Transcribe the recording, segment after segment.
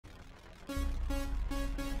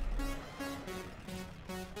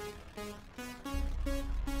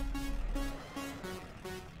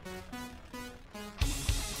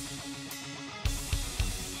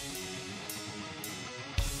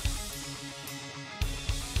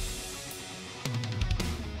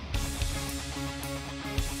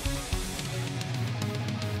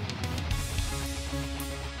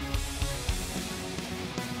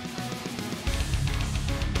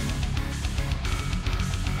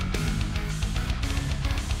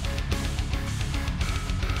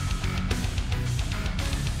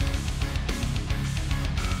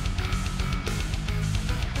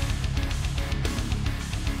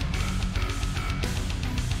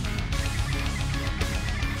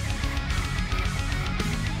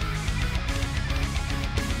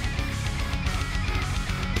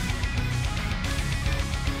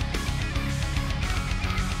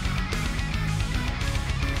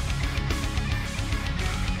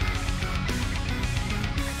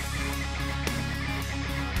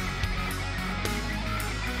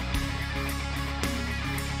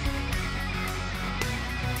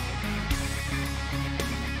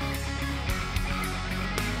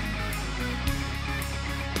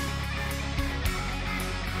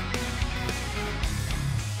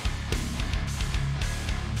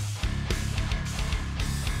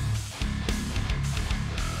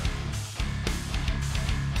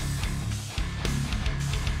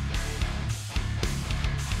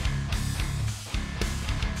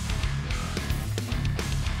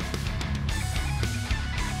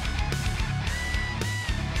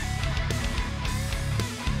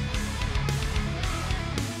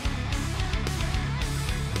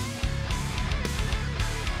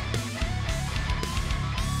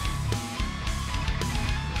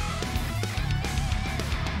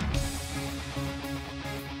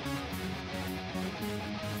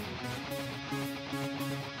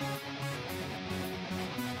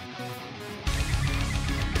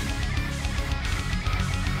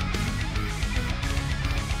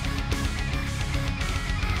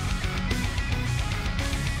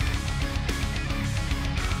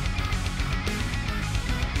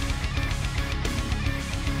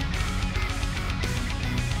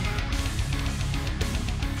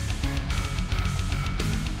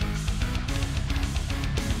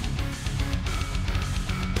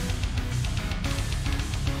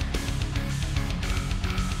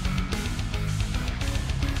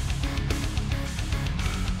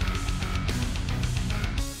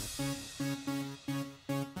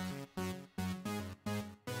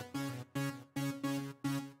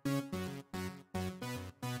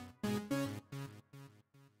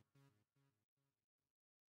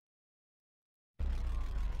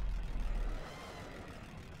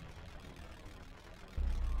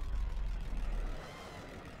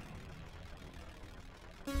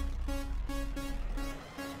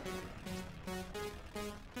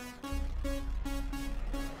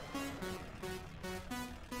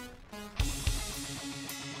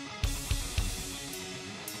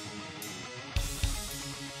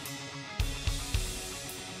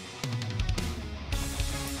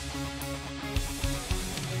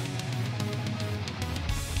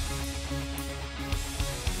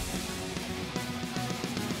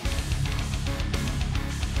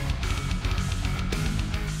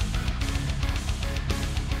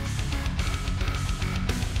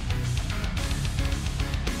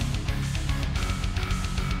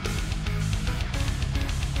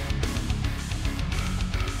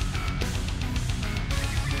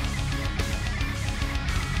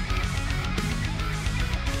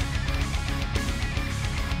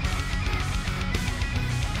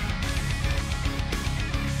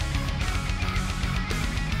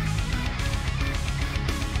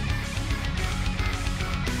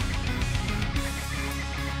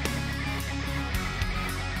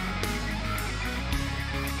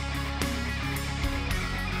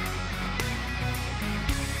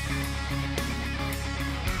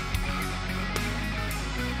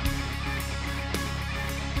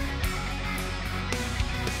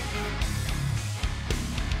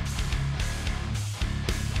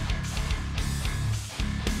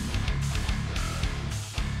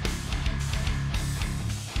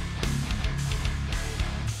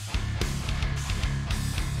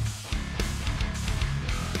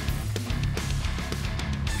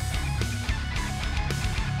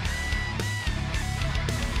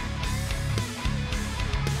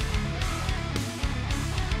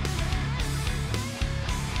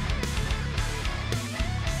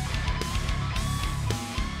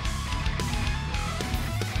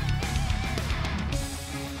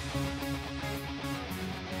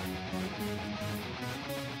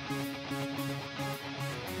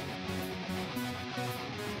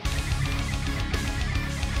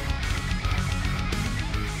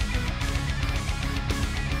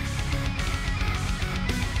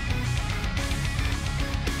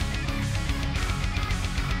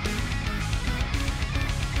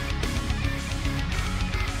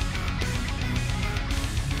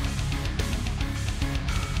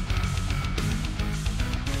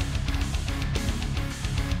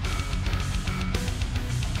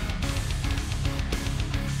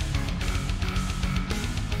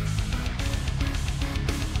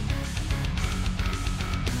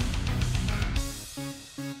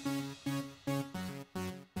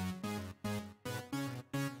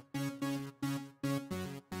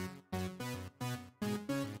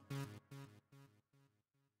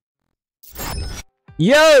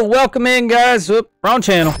Yo, welcome in, guys. Whoop, wrong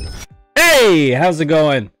channel. Hey, how's it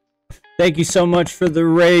going? Thank you so much for the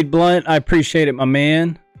raid, Blunt. I appreciate it, my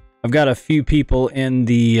man. I've got a few people in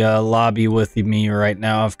the lobby with me right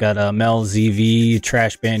now. I've got Mel ZV,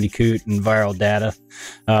 Trash Bandicoot, and Viral Data.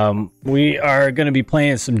 We are going to be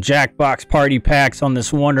playing some Jackbox party packs on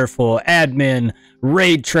this wonderful admin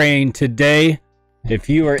raid train today. If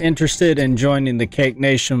you are interested in joining the Cake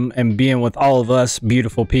Nation and being with all of us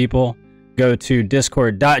beautiful people, go to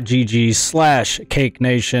discord.gg/Cake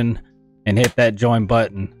Nation and hit that join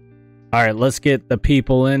button. All right, let's get the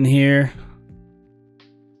people in here.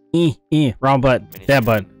 Wrong button. That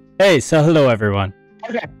button. Hey, so hello, everyone.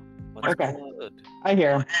 Okay. Okay. I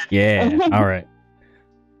hear him. Yeah. All right.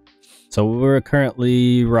 So we're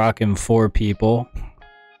currently rocking 4 people.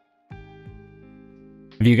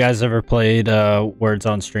 Have you guys ever played Words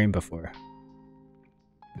on Stream before?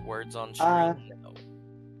 Words on Stream? No.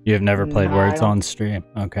 You have never played Words on Stream?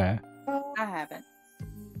 Okay. I haven't.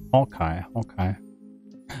 Okay. Okay.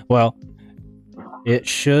 Well, it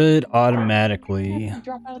should automatically.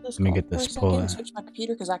 Let me get this pulled. Switch my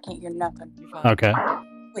computer because I can't hear nothing. Okay.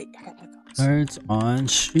 Wait, I got headphones. Words on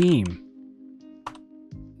Stream.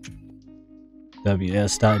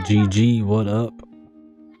 ws.gg. What up? All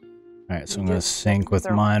right, so I'm gonna sync with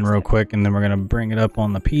mine real quick, and then we're gonna bring it up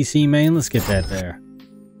on the PC main. Let's get that there.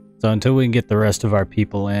 So until we can get the rest of our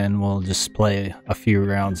people in, we'll just play a few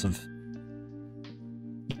rounds of.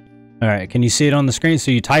 All right, can you see it on the screen?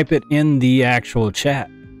 So you type it in the actual chat.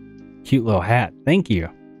 Cute little hat. Thank you.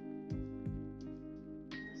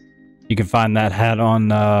 You can find that hat on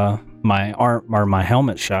my art or my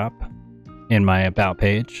helmet shop in my about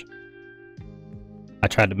page. I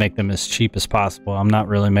tried to make them as cheap as possible. I'm not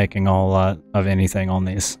really making a whole lot of anything on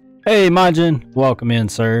these. Hey, Majin, welcome in,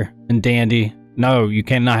 sir. And Dandy, no, you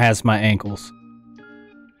cannot has my ankles.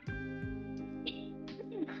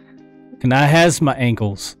 Can I has my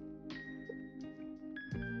ankles?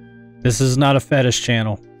 This is not a fetish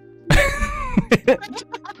channel.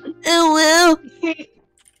 Oh,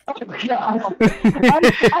 God.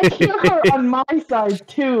 I hear her on my side,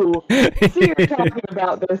 too. See her talking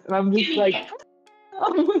about this, and I'm just like...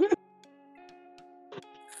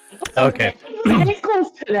 Okay.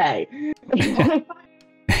 Ankles today.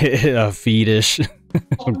 A fetish.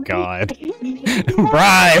 Oh, God.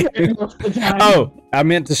 Bri! Oh, I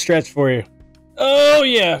meant to stretch for you. Oh,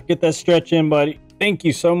 yeah. Get that stretch in, buddy. Thank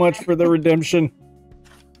you so much for the redemption.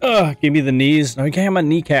 Give me the knees. No, you can't have my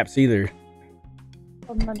kneecaps either.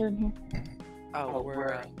 What am I doing here? Oh,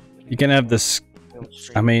 we're You can have this.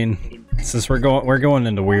 I mean, since we're going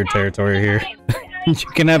into weird territory here. You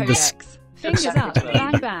can have this. Fingers up,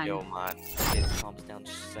 bang bang. Yo, man. It calms down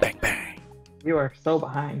so Bang bang. You are so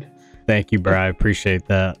behind. Thank you, Bri. I appreciate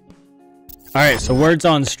that. All right, so Words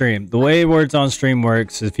on Stream. The way Words on Stream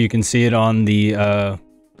works, if you can see it on the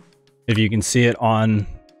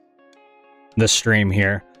stream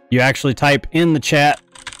here, you actually type in the chat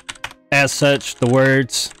as such the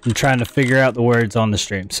words. I'm trying to figure out the words on the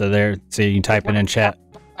stream. So there, see, you type it in chat.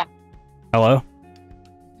 Hello?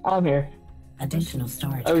 I'm here. Additional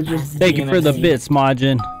storage. Thank you for the bits,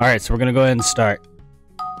 Majin. All right, so we're gonna go ahead and start.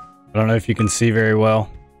 I don't know if you can see very well.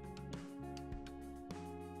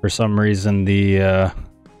 For some reason, the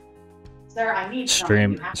Sir, I need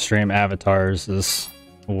stream avatars is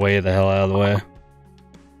way the hell out of the way.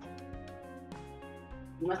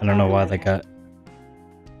 I don't know why they got.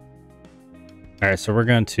 All right, so we're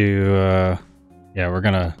going to, yeah, we're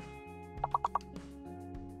gonna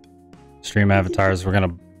stream avatars. We're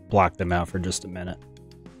gonna block them out for just a minute.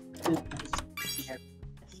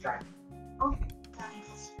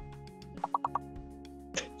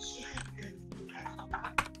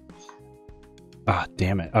 Ah, oh,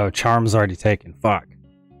 damn it. Oh, Charm's already taken. Fuck.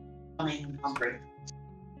 I'm hungry.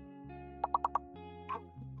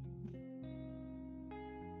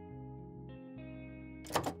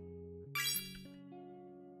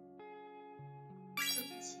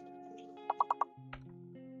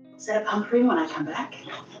 Set up hungry when I come back.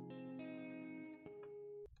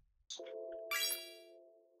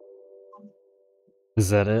 Is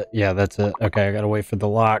that it? Yeah, that's it. Okay, I gotta wait for the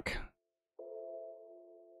lock.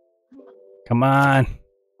 Come on.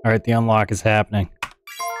 All right, the unlock is happening.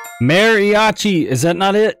 Mariachi, is that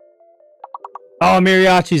not it? Oh,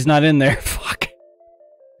 Mariachi's not in there. Fuck.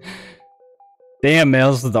 Damn,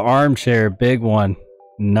 Mels, the armchair, big one.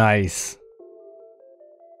 Nice.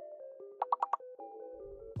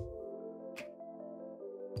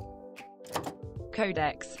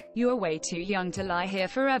 KoDeXx, you are way too young to lie here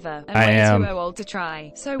forever and I way am. too old to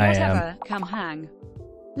try. So whatever, come hang.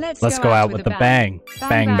 Let's go out with the bang.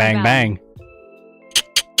 Bang, bang, bang.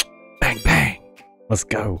 Bang, bang. Let's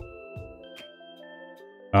go.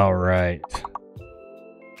 All right.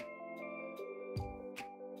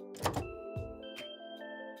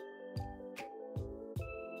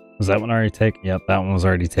 Was that one already taken? Yep, that one was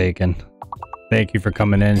already taken. Thank you for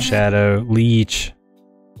coming in, Shadow. Leech.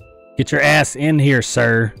 Get your ass in here,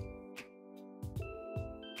 sir.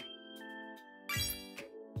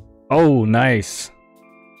 Oh, nice.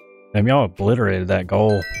 Damn, y'all obliterated that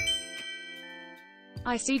goal.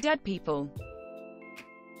 I see dead people.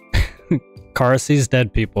 Kara sees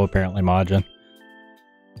dead people, apparently, Majin.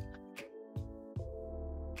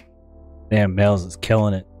 Damn, Males is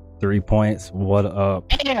killing it. 3 points. What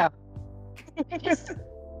up? Yeah.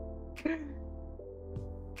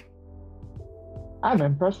 I'm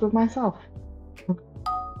impressed with myself.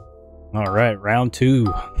 All right, round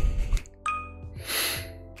 2.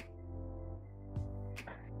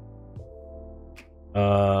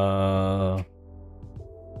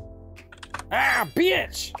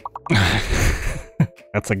 Bitch!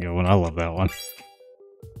 That's a good one. I love that one.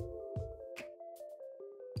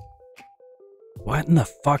 What in the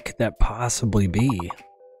fuck could that possibly be?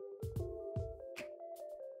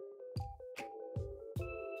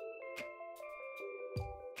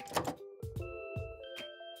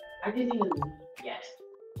 I didn't even leave yet.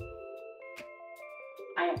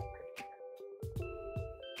 I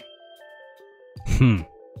am.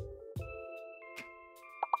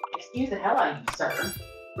 Excuse the hell out of you, sir.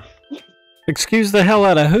 Excuse the hell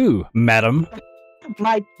out of who, madam?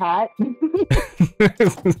 My cat.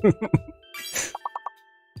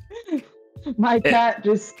 My cat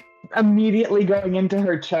just immediately going into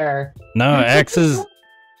her chair. No, X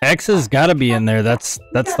has got to be in there. That's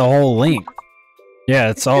the whole link. Yeah,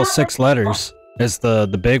 it's all 6 letters. It's the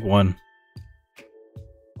big one.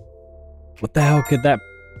 What the hell could that?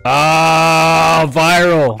 Ah,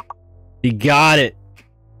 viral. He got it.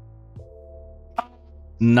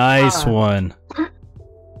 Nice one.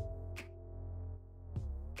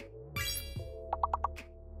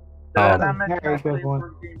 That's Oh, a very good one.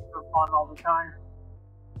 For fun all the time.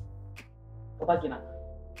 But you know.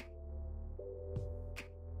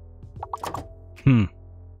 hmm.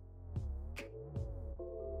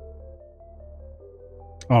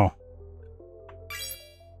 Oh.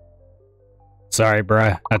 Sorry,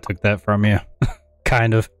 bruh. I took that from you.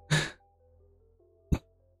 Kind of.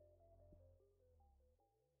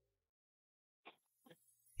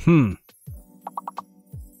 I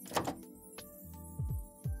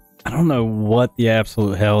don't know what the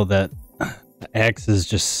absolute hell that X is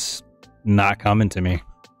just not coming to me.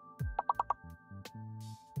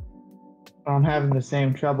 I'm having the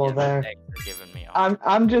same trouble there. X is giving me off.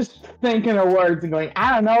 I'm just thinking of words and going,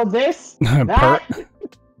 I don't know, this, that.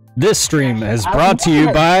 This stream is brought to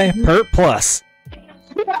you by Pert Plus.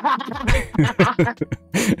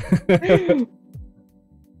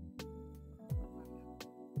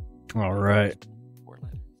 All right. 4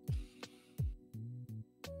 letters.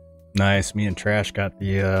 Nice. Me and Trash got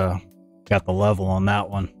the level on that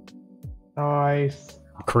one. Nice.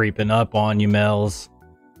 Creeping up on you, Mel's.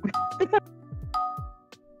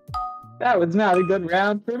 That was not a good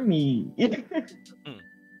round for me.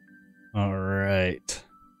 All right.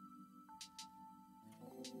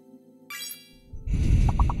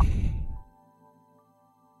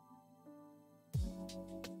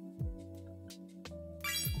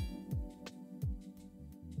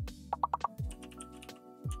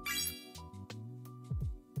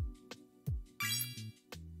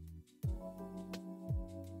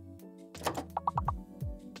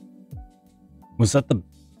 Was that the...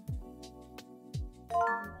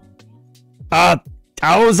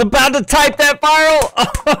 I was about to type that viral!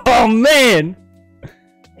 Oh, man!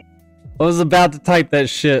 I was about to type that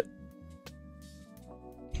shit.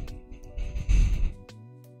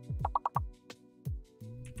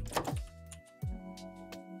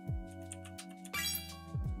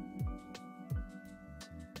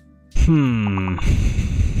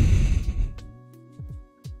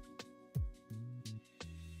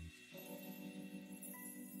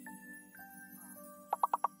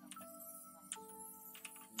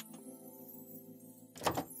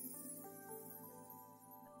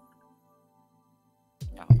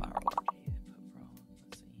 Oh, viral RTP, bro. Let's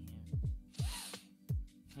see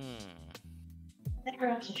here. That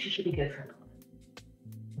girl she should be good for me.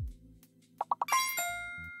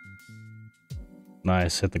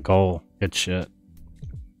 Nice, hit the goal. Good shit.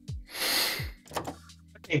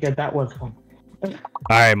 Okay, good, that was fun.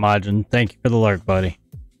 Alright, Majin. Thank you for the lurk, buddy.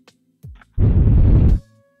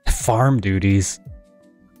 Farm duties.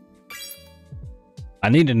 I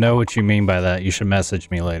need to know what you mean by that. You should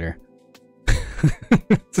message me later.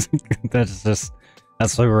 That's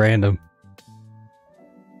so random.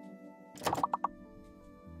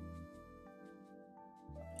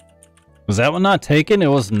 Was that one not taken? It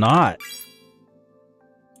was not.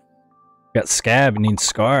 Got scab and needs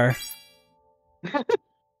scar.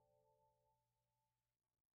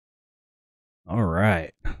 All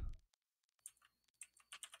right.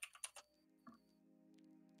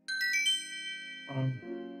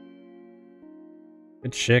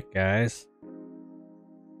 Good shit, guys.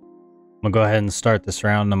 I'm gonna go ahead and start this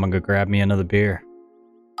round and I'm gonna go grab me another beer.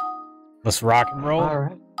 Let's rock and roll. All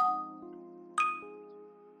right.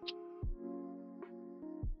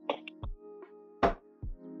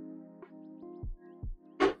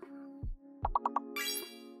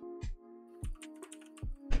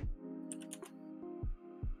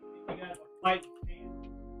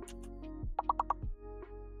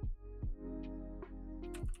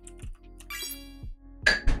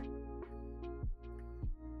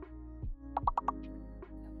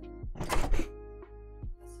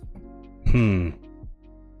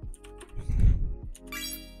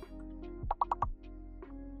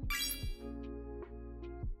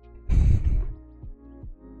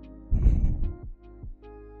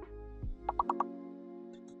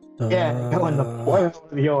 Yeah, go in the portal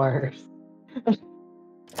of yours.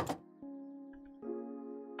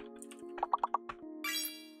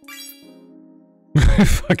 I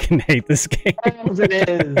fucking hate this game. As it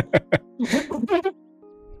is.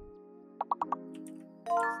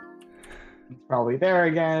 It's probably there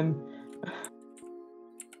again.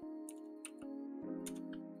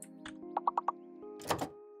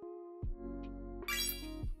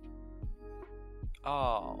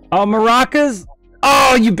 Oh. Oh, maracas?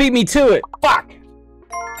 Oh, you beat me to it. Fuck.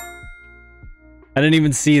 I didn't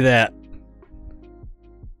even see that.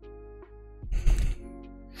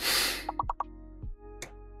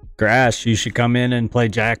 Grass, you should come in and play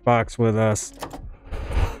Jackbox with us.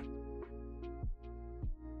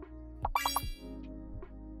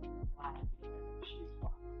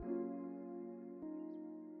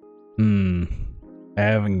 I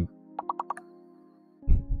haven't...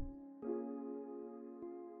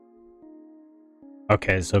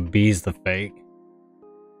 Okay, so B's the fake.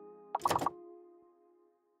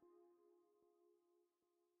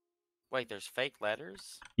 Wait, there's fake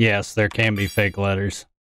letters? Yes, there can be fake letters.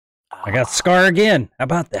 I got Scar again. How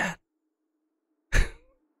about that?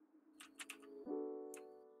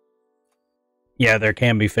 Yeah, there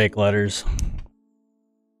can be fake letters.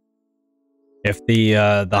 If the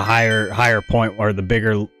higher point or the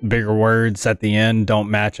bigger words at the end don't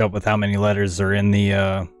match up with how many letters are in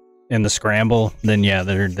the scramble, then yeah,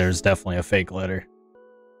 there's definitely a fake letter.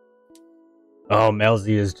 Oh,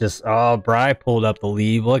 Melzy is just Bri pulled up the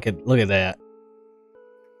lead. Look at that.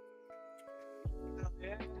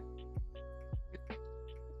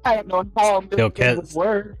 I don't know how this would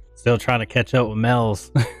work. Still trying to catch up with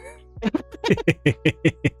Mel's.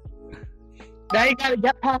 Now you gotta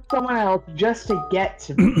get past someone else just to get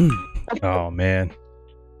to me. Oh, man.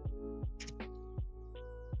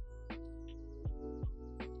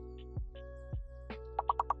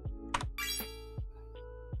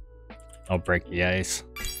 I'll break the ice.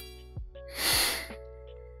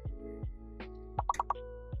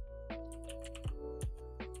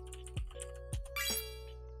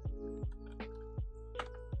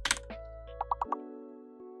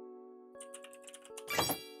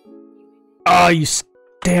 Oh, you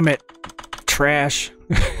damn it. Trash.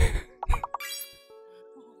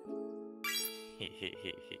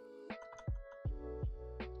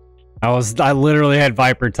 I literally had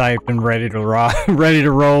Viper typed and ready to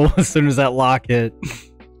roll as soon as that lock hit.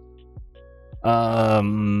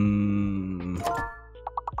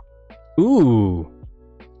 Ooh.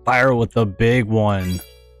 Fire with the big one.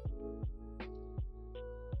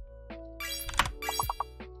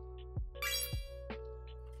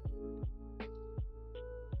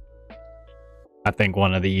 I think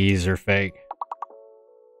one of the E's are fake.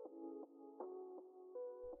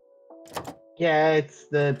 Yeah, it's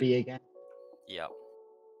the B again. Yep.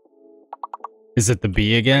 Is it the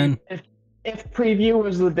B again? If preview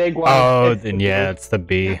was the big one. Oh, then yeah, it's the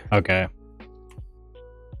B. Okay.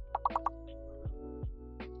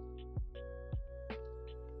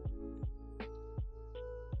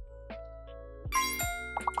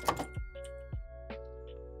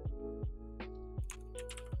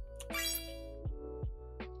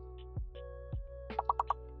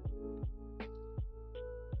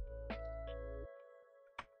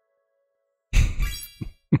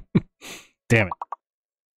 Damn it.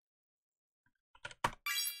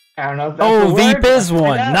 I don't know if that's Oh, Veep is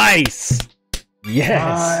one. Nice. Yes.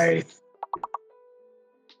 Nice.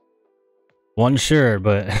 One sure,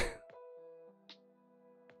 but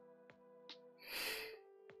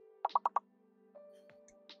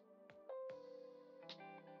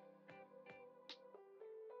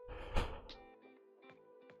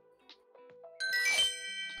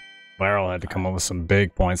Barrel had to come up with some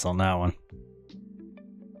big points on that one.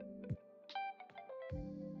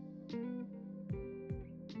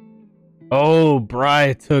 Oh,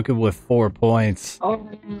 Bri took it with 4 points. Oh,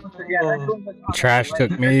 Trash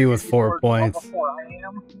took me with 4 points.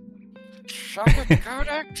 Shut it,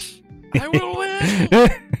 KoDeXx! I will win!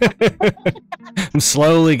 I'm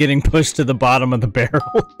slowly getting pushed to the bottom of the barrel.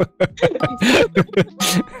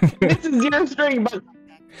 this is your string, but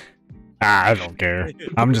I don't care.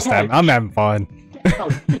 I'm just I'm having fun.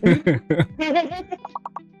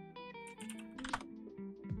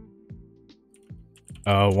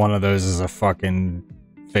 One of those is a fucking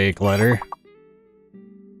fake letter.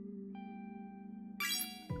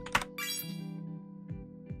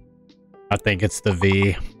 I think it's the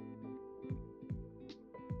V.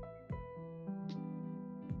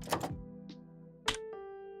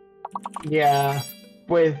 yeah,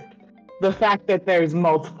 with the fact that there's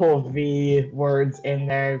multiple V words in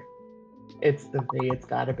there, it's the V. It's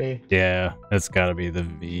gotta be. Yeah, it's gotta be the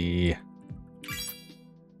V.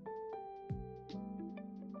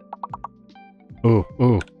 Ooh,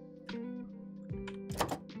 ooh.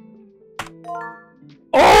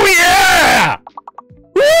 Oh yeah!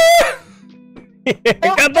 Woo!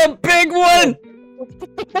 Got the big one!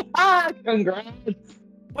 Congrats.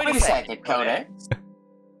 Wait a second, KoDeXx.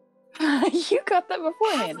 You got that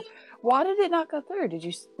beforehand. Why did it not go through? Did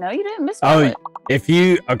you? No, you didn't miss it. If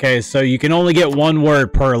you okay, so you can only get one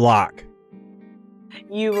word per lock.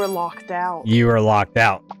 You were locked out. You are locked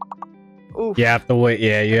out. Oof. You have to wait.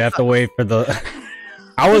 Yeah, you have to wait for the.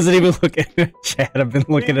 I wasn't even looking at chat. I've been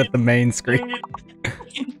looking at the main screen.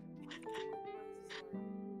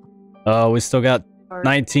 Oh, we still got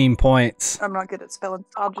 19 points. I'm not good at spelling.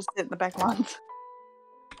 I'll just sit in the back lines.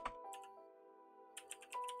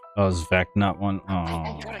 Oh, is Vec not one? Oh.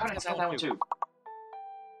 I got that one too.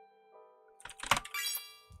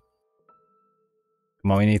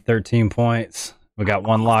 Come on, we need 13 points. We got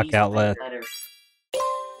one lockout left.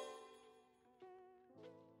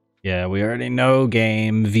 Yeah, we already know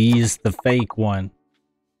game. V's the fake one.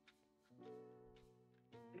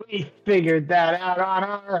 We figured that out on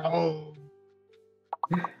our own.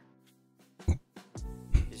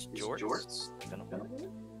 Is George gonna win?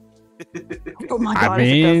 Oh my I god, mean-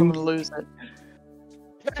 if it does, I'm gonna lose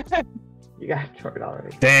it. You got short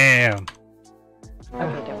already. Damn. Okay,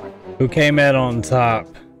 don't worry. Who came out on top?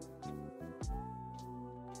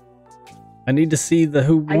 I need to see the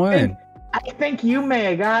who won. I think you may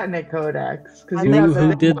have gotten it, KoDeXx.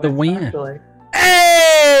 Who did the win? Actually.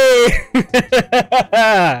 Hey!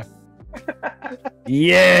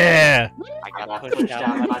 Yeah! I got pushed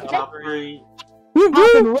down by top 3.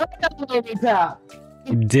 Popping right up on the top.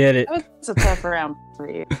 You did it. That was a tough round for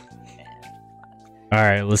you.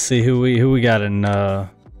 Alright, let's see who we got in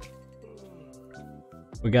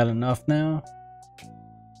we got enough now?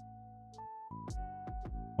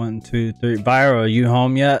 1, 2, 3. Byro, are you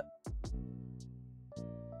home yet?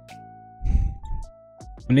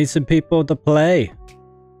 We need some people to play.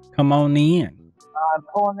 Come on in. I'm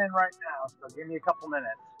pulling in right now, so give me a couple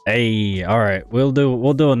minutes. Hey, alright, we'll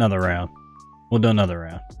do another round. We'll do another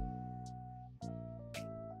round.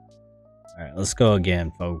 Alright, let's go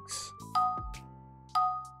again, folks.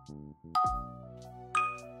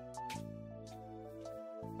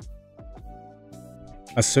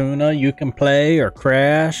 Asuna, you can play or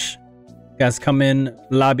crash. Guys, come in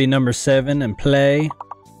lobby number 7 and play.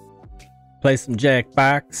 Play some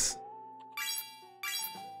Jackbox.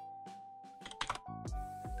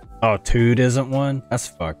 Oh, Toot isn't one? That's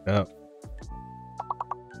fucked up.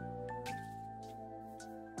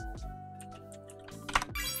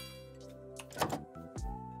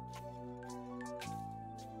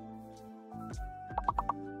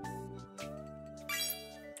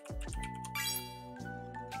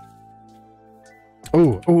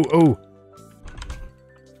 Ooh, ooh, ooh.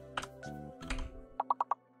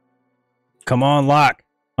 Come on, lock.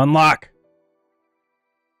 Unlock.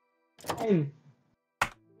 Hey,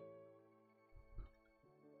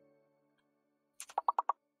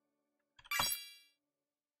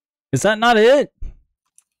 Is that not it?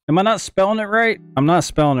 Am I not spelling it right? I'm not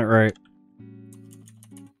spelling it right.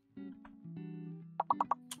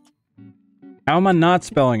 How am I not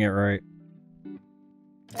spelling it right?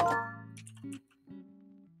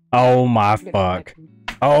 Oh my fuck.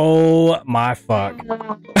 Oh my fuck.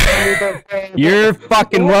 You're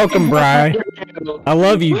fucking welcome, Bri. I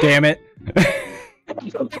love you, damn it. I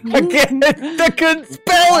couldn't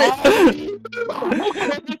spell it.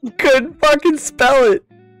 Couldn't fucking spell it.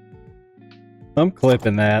 I'm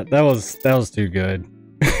clipping that. That was too good.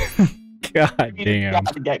 God you damn.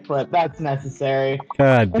 gotta get clipped. That's necessary.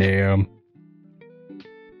 God damn.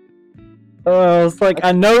 Oh, it's like,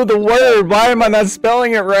 I know the word. Why am I not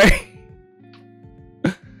spelling it right?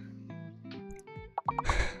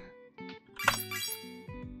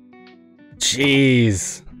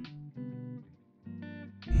 Jeez.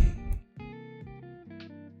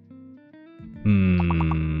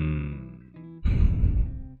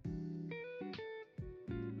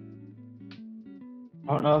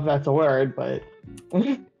 I don't know if that's a word, but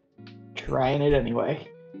trying it anyway.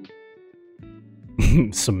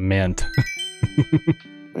 Cement.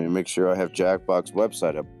 Let me make sure I have Jackbox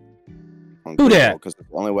website up. Who dat? Because it's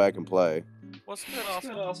the only way I can play. What's good,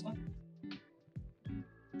 Austin?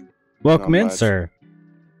 Welcome Not in, much. sir.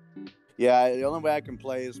 Yeah, the only way I can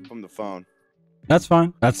play is from the phone. That's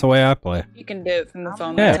fine. That's the way I play. You can do it from the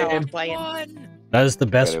phone. Yeah. That's how I'm playing. That is the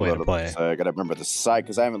best Gotta way load to up- play. So I gotta remember the site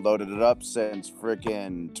because I haven't loaded it up since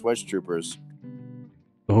freaking Twitch Troopers.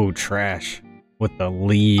 Oh, trash. With the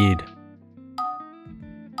lead.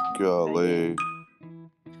 Golly.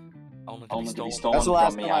 Only to be stolen That's the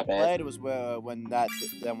last from me, time I bet. played. It was when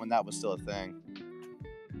that was still a thing.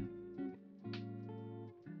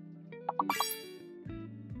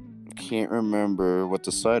 Can't remember what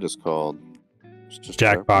the site is called. It's just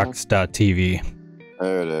Jackbox.tv.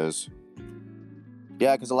 There it is.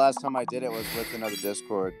 Yeah, because the last time I did it was with another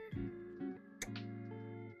Discord.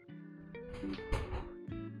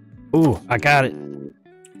 Ooh, I got it.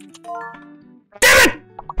 Get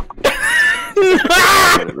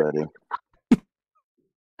it ready.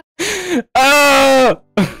 Oh!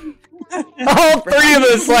 All three of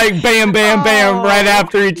us like bam, bam, bam right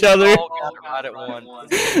after each other. All got it right at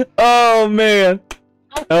once. Oh man,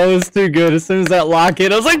 that was too good. As soon as that lock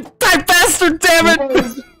hit, I was like, "Die faster, damn it!"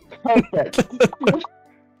 Perfect.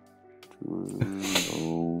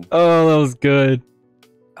 Oh, that was good.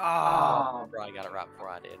 Oh, bro, I got it right before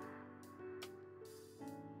I did.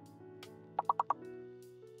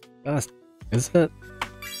 Is it?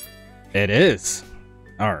 It is.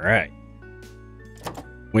 All right.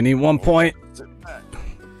 We need 1 point.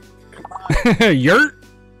 Yurt?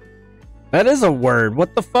 That is a word.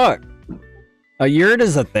 What the fuck? A yurt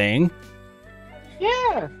is a thing.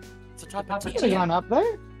 Yeah. It's a type I of could have gone up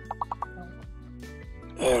there.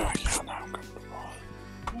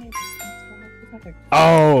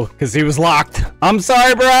 Oh, because he was locked. I'm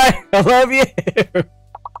sorry, Bri. I love you.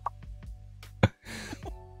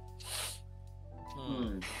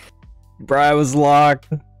 Bri was locked.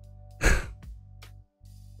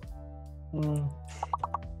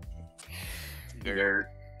 Dirt.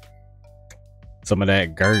 Some of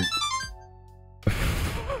that Gert.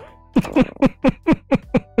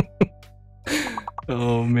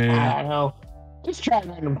 Oh man, I don't know. Just try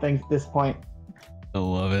random things at this point. I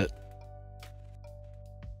love it.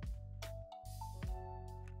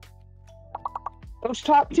 Those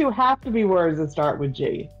top two have to be words that start with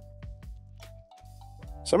G.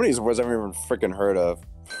 Some of these words I've never even freaking heard of.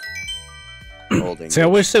 Old See, I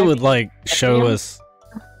English. wish it would like show us.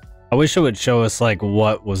 I wish it would show us like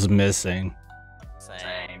what was missing.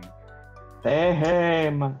 Same.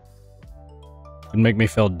 Same. It'd make me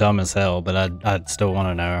feel dumb as hell, but I'd still want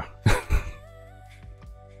to know.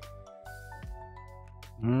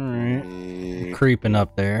 Alright. Creeping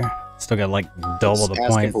up there. Still got like double the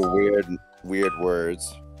Asking points. for weird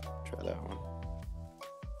words. Try that one.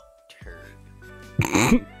 Turd.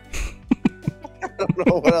 I don't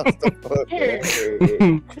know what else to put. Here.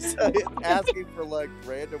 Asking for like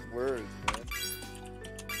random words, man.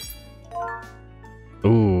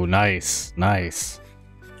 Ooh, nice. Nice.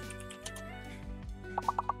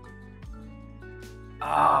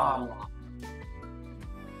 Oh.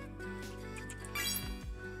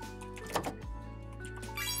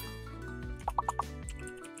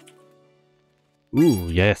 Ooh,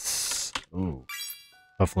 yes. Ooh.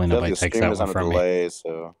 Hopefully I feel nobody like the takes stream that is one on a from me. delay,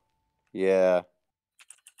 so yeah.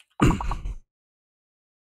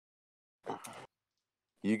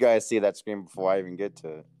 You guys see that screen before I even get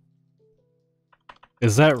to it.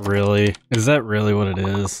 Is that really what it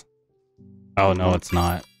is? Oh no, it's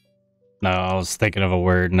not. No, I was thinking of a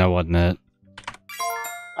word and that wasn't it.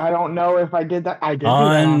 I don't know if I did that. I did do that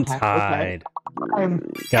on hack. Untied. Okay.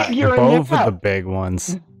 I'm Got you're figuring it both of the out. big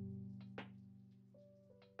ones.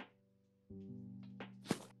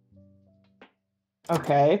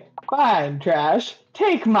 Okay, fine, trash.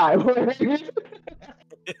 Take my word.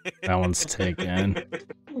 That one's taken.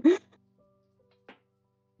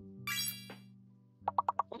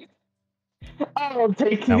 I'll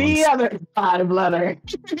take That the one's- other 5 letter.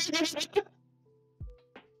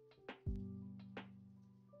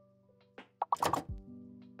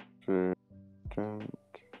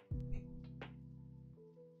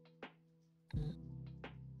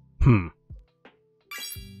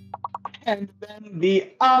 and then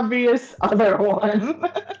the obvious other one.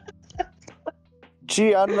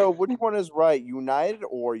 Gee, I don't know which one is right, United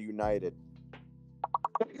or United.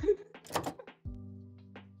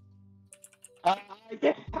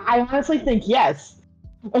 I honestly think yes.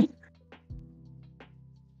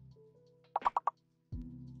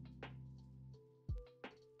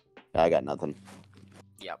 I got nothing.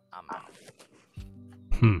 Yep, I'm out.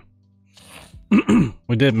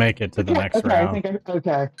 We did make it to the next round. I think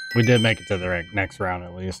okay. We did make it to the next round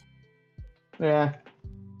at least. Yeah.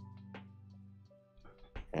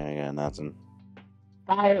 I got nothing.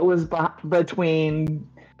 It was between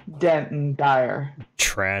Dent and Dyer.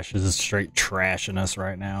 Trash is straight trashing us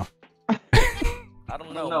right now. I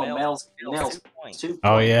don't know. Mel's 2 points. 2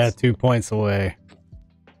 Oh points. yeah, 2 points away.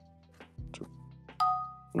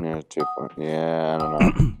 Yeah, 2 points. Yeah, I don't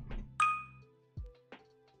know.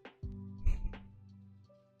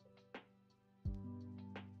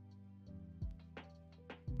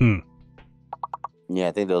 Yeah,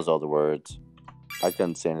 I think those are all the words. I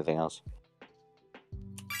couldn't say anything else.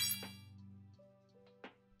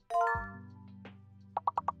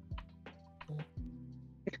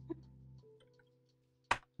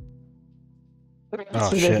 Oh,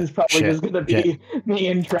 So shit, this is probably shit, just gonna be me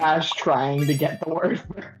and Trash trying to get the word.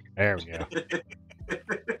 There we go.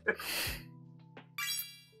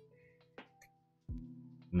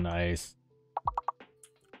 Nice.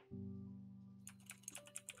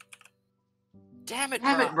 Damn it,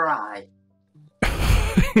 Damn it, Bri.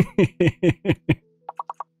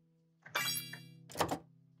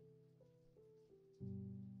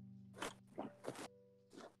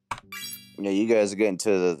 Yeah, you guys are getting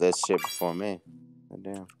to this shit before me. God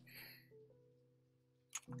damn.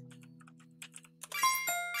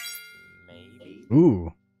 Maybe.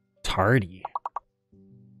 Ooh, tardy.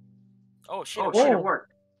 Oh shit! Oh, shit, it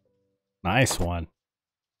worked. Nice one.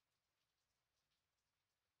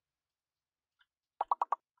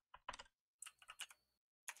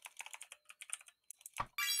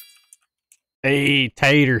 Hey,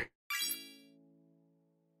 Tater.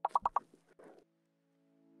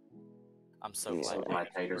 I'm so Yeah. glad My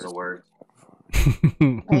tater's a word.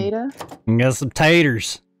 Ada? Got some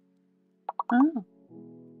taters. Oh.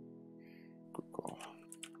 Cool.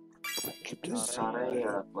 Keep This this. is not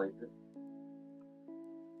a flavor.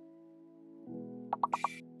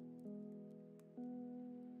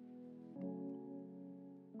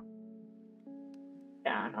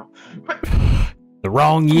 Yeah, I know. The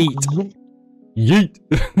wrong yeet. Yeet.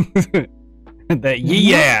 That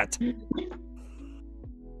yee at.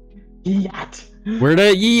 Yacht. Where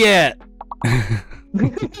that yee at?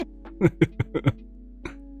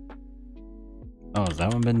 Oh, has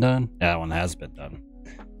that one been done? Yeah, that one has been done.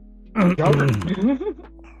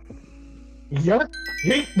 Yuck.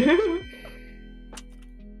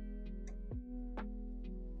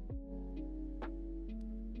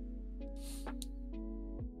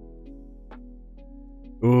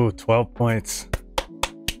 Ooh, 12 points.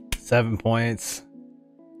 7 points.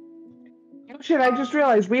 Oh, shit, I just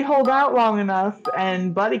realized we hold out long enough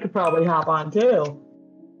and Buddy could probably hop on too.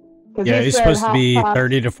 'Cause Yeah, he he's said supposed to half be past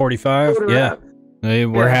 30 to 45. quarter Yeah. up.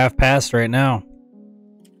 We're Yeah. half past right now.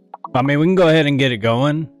 I mean, we can go ahead and get it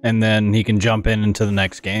going, and then he can jump into the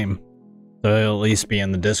next game. So he'll at least be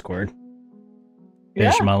in the Discord.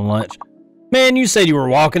 Finish Yeah. my lunch. Man, you said you were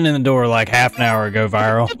walking in the door like half an hour ago,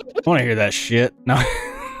 Viral. I want to hear that shit. No.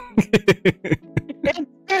 It's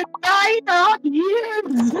been 9 odd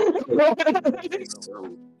years!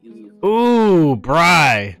 So, you- Ooh,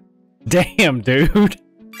 Bri. Damn, dude.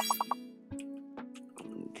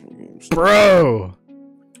 Bro.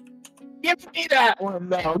 Give me that one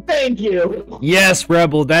though, thank you! Yes,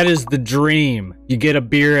 Rebel, that is the dream. You get a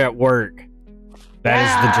beer at work. That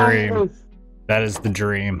is the dream. Yes. That is the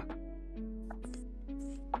dream.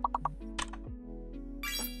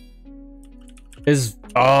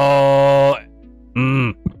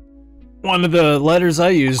 One of the letters I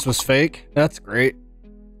used was fake. That's great.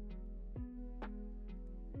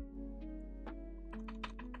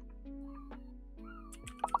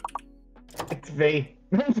 It's V.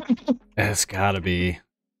 It's gotta be.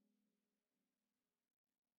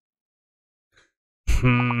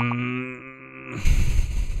 Hmm.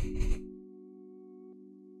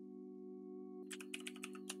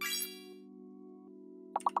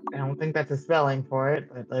 I don't think that's a spelling for it,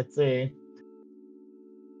 but let's see.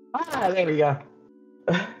 Ah, there we go.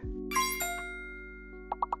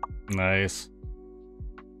 Nice.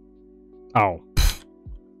 Oh.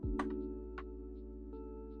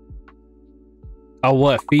 Oh,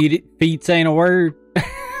 what? Feet ain't a word?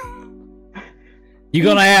 You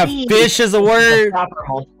gonna have fish as a word Proper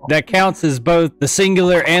multiple. that counts as both the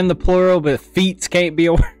singular and the plural, but feet can't be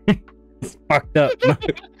a word? It's fucked up.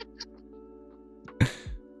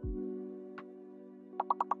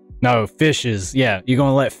 No, fishes. Yeah, you're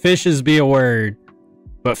gonna let fishes be a word,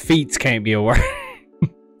 but feet can't be a word.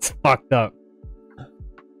 It's fucked up.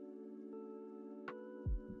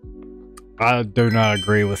 I do not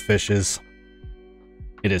agree with fishes.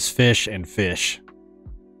 It is fish and fish.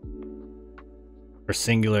 For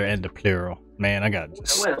singular and the plural. Man, I got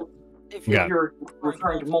just... Well, if Yeah. you're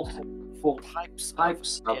referring to multiple types of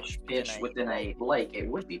fish within a lake, it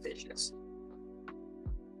would be fishes.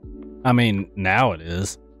 I mean, now it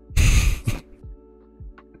is.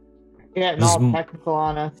 Getting This all is- technical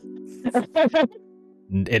on us.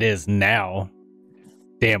 It is now.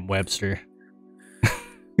 Damn Webster.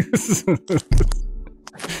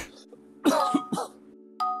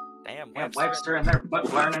 Damn, Webster and their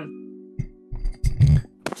butt learning.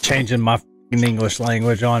 Changing my fucking English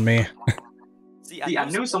language on me. See, I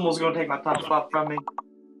knew someone was going to take my top spot from me.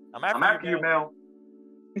 I'm after you, Mel.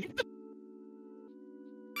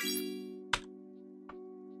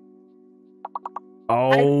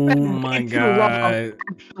 Oh I my spent too long god.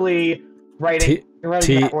 Actually, writing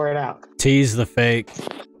that word out. Tease the fake.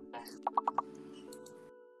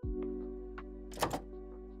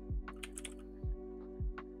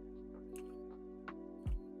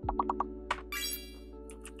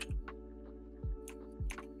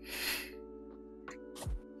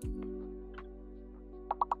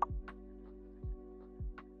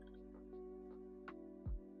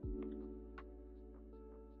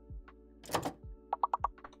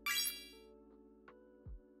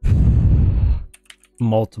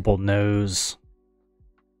 Multiple no's.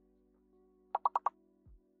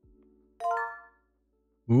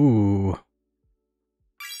 Ooh.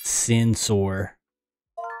 Sensor.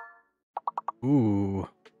 Ooh.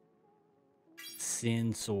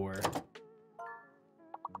 Sensor.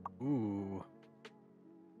 Ooh.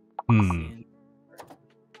 I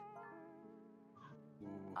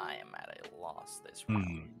am at a loss this Hmm.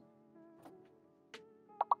 round.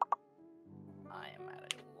 I am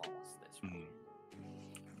at a loss this round.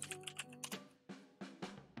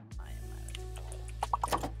 I am at a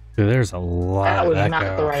loss. Dude, there's a lot That of was echo.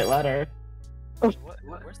 not the right letter. Where's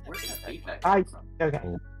that feedback? I okay.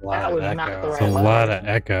 A lot That of was not echo. the It's right a letter. lot of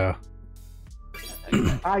echo.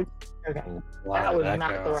 I okay. A lot That of was echo.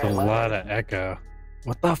 not the It's right a letter. lot of echo.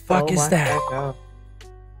 What the fuck So is much that? echo.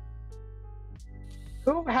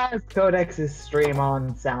 Who has KoDeXx's stream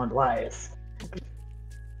on Soundwise?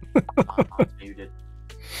 I'm muted.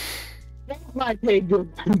 That's my page.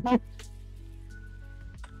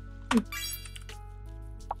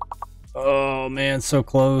 Oh man, so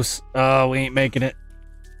close. Oh, we ain't making it.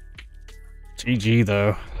 GG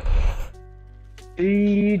though.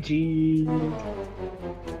 GG.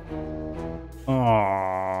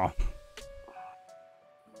 Aww.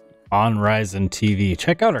 On Ryzen TV.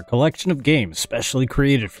 Check out our collection of games specially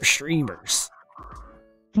created for streamers.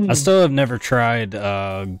 I still have never tried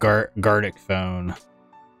Gardic phone.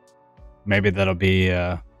 Maybe that'll be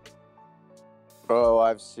Oh,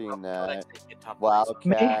 I've seen that. Wildcat.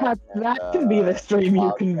 Mayhaps that can be the stream you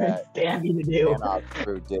Wildcat convinced Danny to do. and our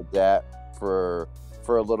crew did that for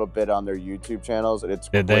a little bit on their YouTube channels, and it's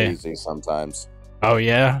Did they? crazy sometimes. Oh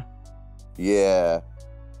yeah? Yeah.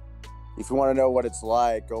 If you want to know what it's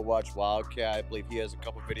like, go watch Wildcat. I believe he has a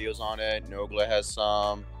couple videos on it. Nogla has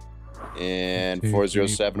some. And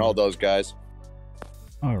 407, all those guys.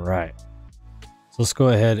 Alright. So let's go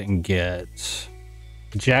ahead and get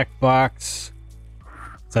Jackbox.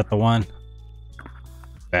 Is that the one?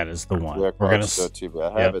 That is the one. Yeah, We're gonna so too,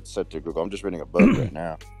 but I have it set to Google. I'm just reading a book right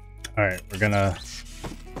now. Alright, we're gonna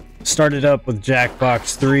start it up with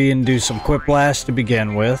Jackbox 3 and do some Quiplash to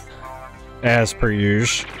begin with. As per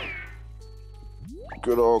usual.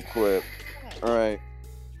 Good old Quip. Alright.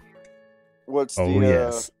 What's Oh the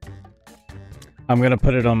yes. I'm gonna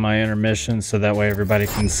put it on my intermission so that way everybody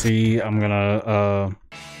can see. I'm gonna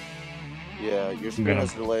yeah, your screen gonna-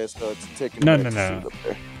 has a delay, so it's taking No, a minute no, to no. see it up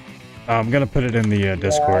there. I'm gonna put it in the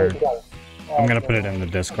Discord. I'm gonna put it in the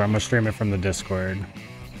Discord. I'm gonna stream it from the Discord.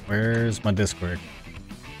 Where's my Discord?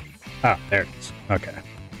 Ah, there it is. Okay.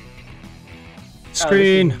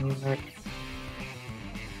 Screen.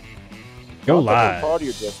 Go I'm live. part of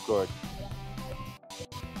your Discord.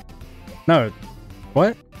 No.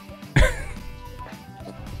 What?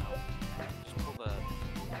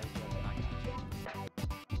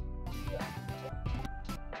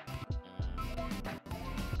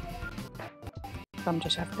 I'm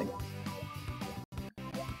just having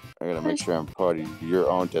I gotta make sure I'm part of your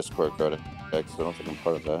own Discord, KoDeXx. I don't think I'm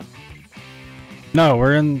part of that. No,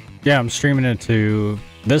 we're in. Yeah, I'm streaming it to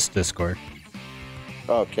this Discord.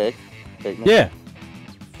 Okay. Yeah.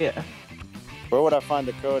 Yeah. Where would I find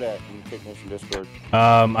the code at in the Kick Nation Discord?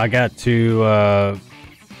 I got to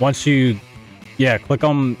once you click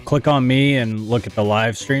on me and look at the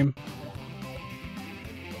live stream.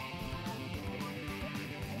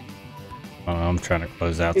 Oh, I'm trying to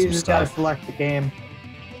close out You some just gotta stuff. select the game.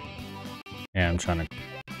 Yeah, I'm trying to.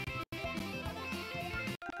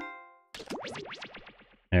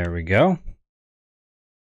 There we go.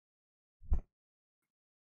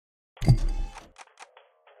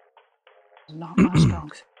 Not my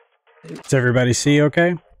strong suit. Does everybody see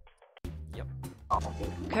okay?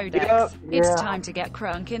 KoDeXx, Yep, it's yeah. time to get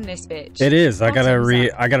crunk in this bitch. It is. I gotta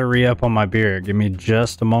Bottoms up. I gotta re-up on my beer. Give me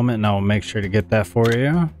just a moment and I'll make sure to get that for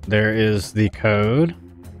you. There is the code.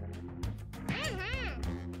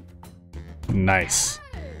 Nice.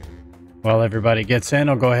 While everybody gets in,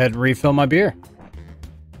 I'll go ahead and refill my beer.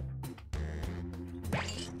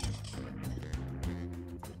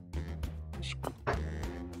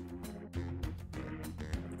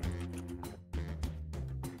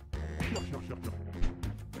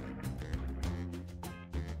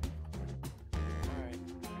 Alright.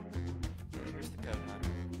 Here's the code,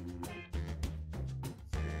 huh?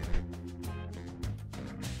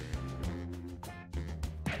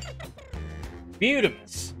 Beautiful.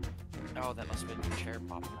 Oh, that must have been your chair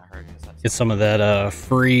popping, I heard. 'Cause that's Get some of that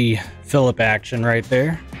free Phillip action right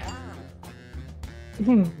there.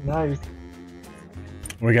 Nice.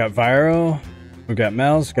 We got Viro, we got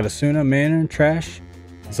Mel's, got Asuna, Manor, Trash.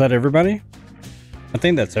 Is that everybody? I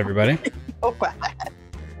think that's everybody. Oh,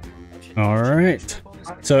 All right.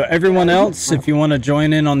 So everyone else, if you want to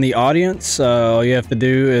join in on the audience, all you have to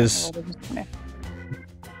do is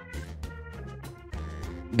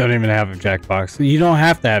don't even have a Jackbox. You don't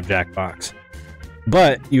have to have Jackbox,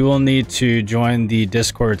 but you will need to join the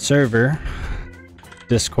Discord server,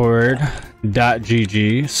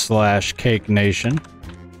 discord.gg/CakeNation.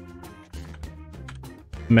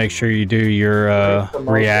 Make sure you do your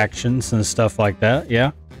reactions and stuff like that.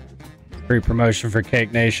 Yeah, free promotion for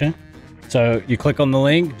Cake Nation. So you click on the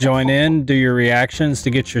link, join in, do your reactions to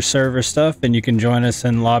get your server stuff, and you can join us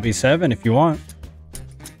in Lobby 7 if you want.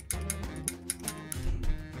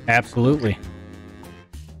 Absolutely.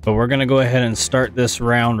 But we're going to go ahead and start this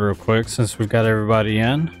round real quick since we've got everybody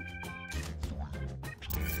in.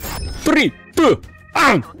 3, 2,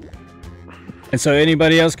 1. And so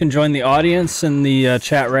anybody else can join the audience in the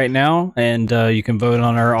chat right now, and you can vote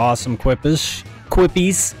on our awesome quippies.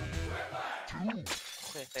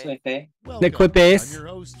 The quippies. I'm your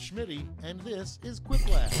host, Schmitty, and this is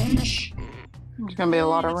Quiplash. There's gonna be a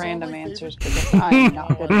lot of random answers because I'm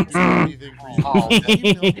not good at this.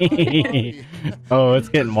 Oh, it's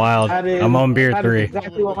getting wild. I'm on beer 3.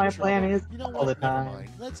 Exactly what my plan is You know all the what? Never time. mind.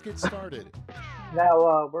 Let's get started.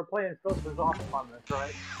 Now, we're playing filters off on this,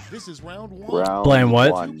 right? This is round 1. Round Playing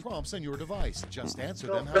what? 1. Two prompts on your device. Just answer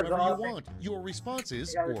them Filters however you off. want. Your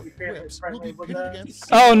responses You gotta or be family quips will friendly be with pitted that. against.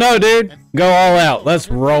 Oh no, dude. Go all out. Let's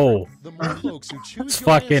roll. The more folks who choose Let's your answer,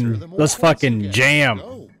 fucking the more let's points you fucking get. jam.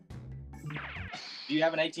 Go. Do you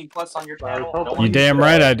have an 18 plus on your channel? hope You damn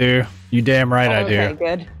right I do. You damn right I Okay, do.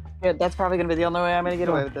 good. Good. That's probably gonna be the only way I'm gonna get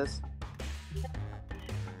away with this.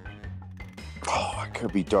 Oh, I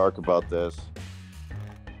could be dark about this.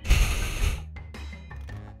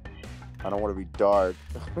 I don't want to be dark.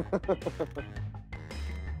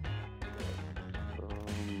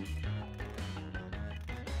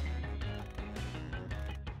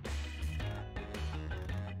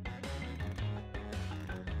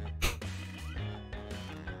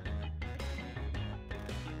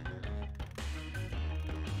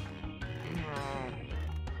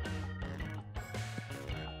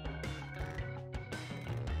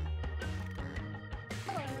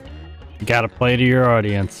 You gotta play to your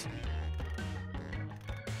audience.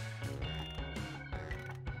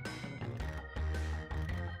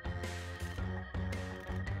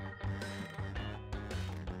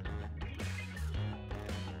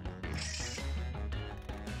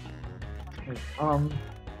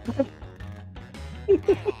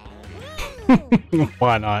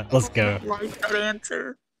 Why not? Let's go. Like that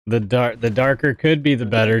answer. The darker could be the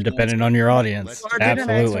better depending on your audience.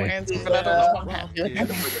 Absolutely. Prompt is,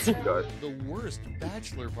 the worst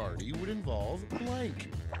bachelor party would involve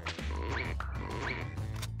blank.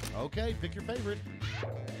 Okay, pick your favorite.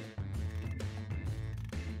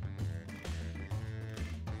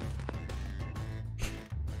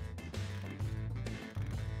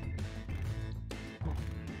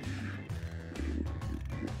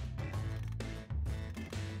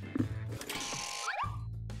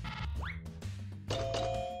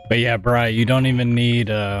 But yeah, Bri, you don't even need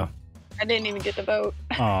I didn't even get to vote.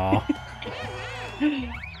 Aw.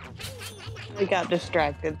 We got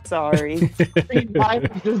distracted. Sorry. Mine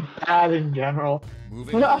is just bad in general.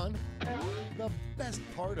 Moving on. The best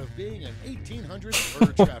part of being an 1800s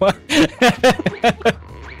fur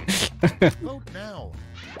chapter. Vote now.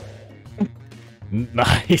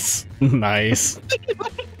 Nice. Nice.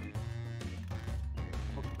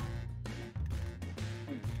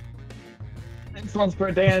 This one's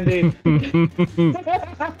for Dandy.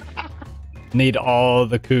 Need all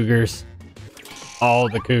the cougars. All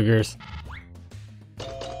the cougars.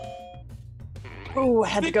 Oh, I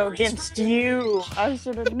had to go against you. I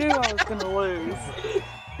should have knew I was gonna lose.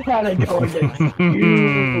 Gotta go against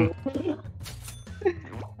you.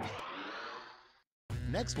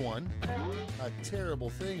 Next one. A terrible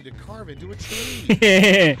thing to carve into a tree.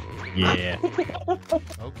 Yeah.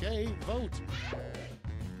 Okay, vote.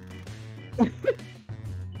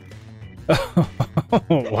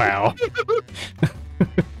 Wow.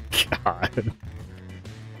 God.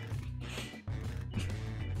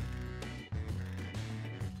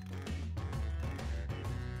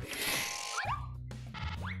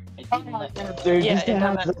 Dude, Yeah, just it to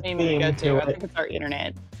have doesn't the seem to theme go to to. I it. think it's our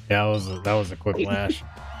internet. That was a quick flash.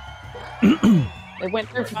 It went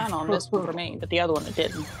through fine on this one for me, but the other one it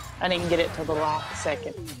didn't. I didn't get it till the last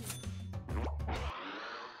second.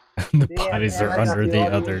 The bodies are under the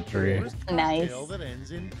other tree. Nice. That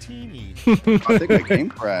ends in teeny. I think my game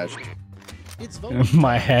crashed. It's voting.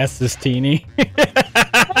 My ass is teeny. Yeah,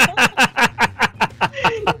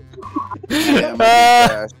 my game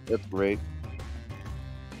crashed. That's great.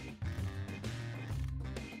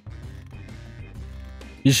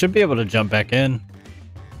 You should be able to jump back in.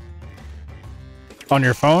 On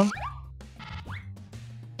your phone?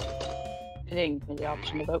 I didn't get the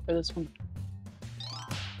option to vote for this one.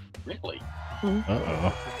 Really?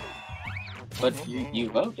 Uh-oh. But you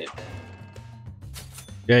voted.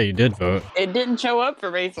 Yeah, you did vote. It didn't show up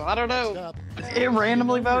for me, so I don't Next know. up, It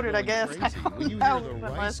randomly voted, I guess. Crazy. When you I hear don't the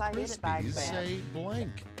know, Rice unless I hit it by Krispies, accident. say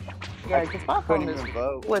blank. Yeah, because my phone Couldn't is even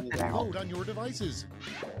vote. flipping out. Vote on your devices.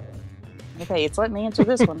 Okay, it's letting me answer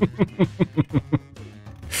this one.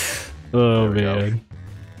 Oh, There we go. man.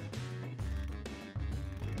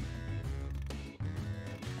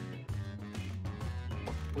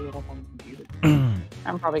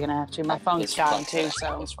 I'm probably gonna have to. My phone's It's dying fine. too,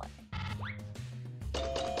 so. It's fine.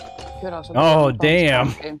 Could also Oh, my phone's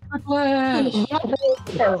damn. dying,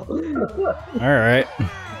 too. All right.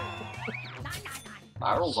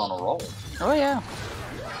 Viral's on a roll. Oh yeah,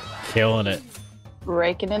 Killing it.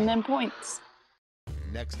 raking in them points.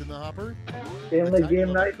 Next in the hopper, Family the game title of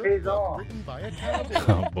a night pays cookbook off. written by a cowboy.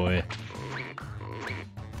 Oh, boy.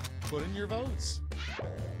 Put in your votes.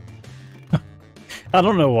 I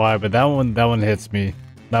don't know why, but that one hits me.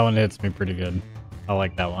 That one hits me pretty good. I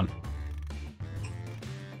like that one.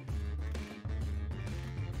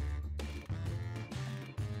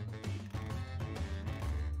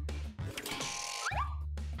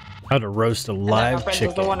 How to roast a And then my live friend was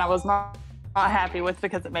chicken. the one I was not happy with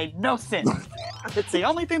because it made no sense. It's the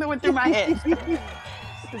only thing that went through my head.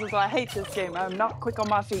 This is why I hate this game. I'm not quick on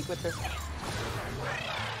my feet with this.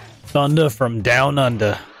 Thunder from down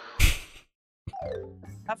under.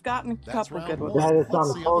 I've gotten a That's couple round good one. ones. That is Let's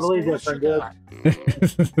something see how the totally scores different,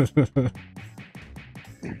 shook dude. out.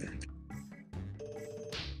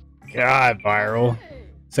 God, Viral.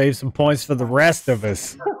 Save some points for the rest of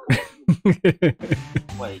us.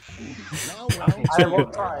 Wait. Now round I two.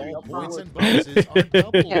 won't try. All No points problem. and bonuses are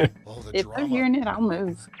doubled. Yeah. Oh, the If they're drama. hearing it, I'll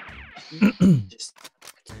move. Just.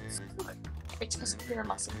 It's just clear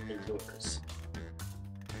myself indoors.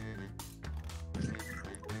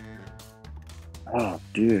 Oh,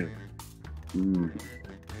 dude. Mm.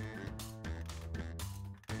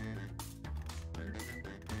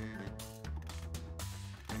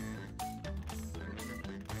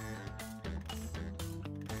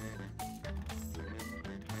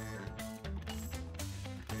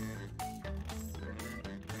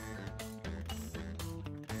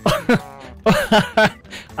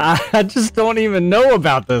 I just don't even know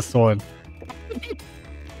about this one.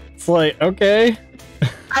 It's like, okay.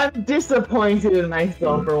 I'm disappointed in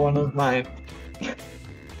myself for one of mine.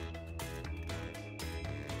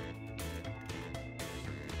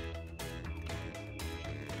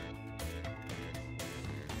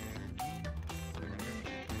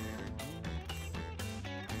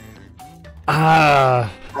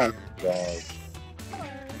 Ah. Oh, God.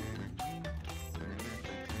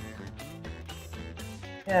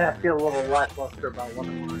 Yeah, I feel a little lackluster about one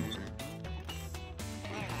of mine.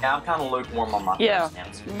 Yeah, I'm kind of lukewarm on my Yeah. first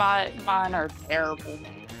answer. Mine are terrible.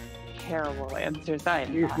 terrible answers. I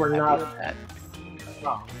am These not were happy not- with that. No.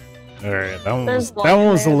 All right, that one There's was, one in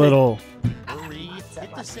a there that- little. Hurry,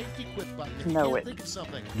 hit the safety quit button if you Know can't it. think of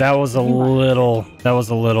something. That was a little.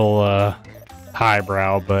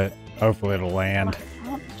 Highbrow, but hopefully it'll land.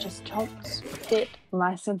 Prompts just don't fit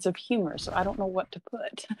my sense of humor, so I don't know what to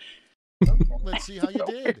put. Let's see how you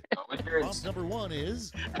did. Prompt number 1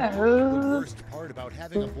 is the Oh, worst part about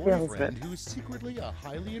having a That was boyfriend who's secretly a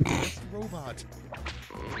highly advanced robot.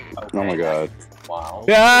 Oh my god. Wow.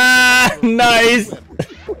 Ah, nice.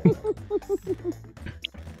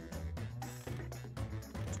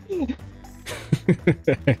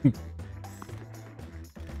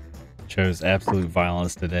 Chose absolute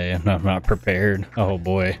violence today, and I'm not prepared. Oh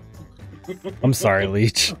boy. I'm sorry,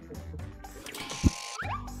 Leech.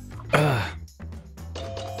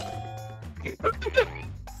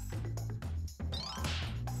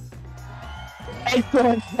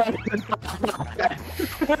 Excellent.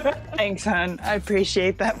 thanks, hon. I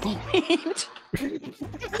appreciate that point.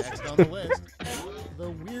 Next on the list, the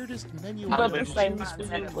weirdest menu But item the to same choose for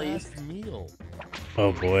mindset, your at least. last meal.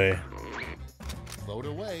 Oh boy. Vote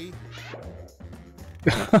away.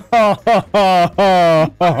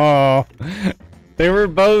 They were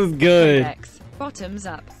both good. KoDeXx, bottoms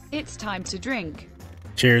up. It's time to drink.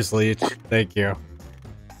 Cheers, Leech. Thank you.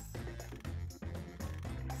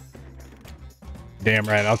 Damn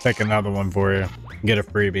right, I'll take another one for you. Get a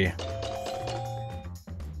freebie.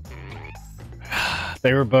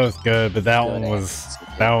 They were both good, but that one was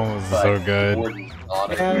so good.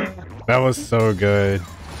 That was so good.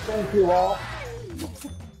 Thank you all.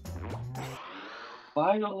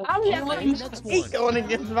 Finally. I'm Alright, yelling. next He's one. going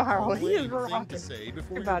against viral. One He is lame thing to rocking. say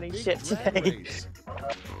before your Everybody big shit drag today. race.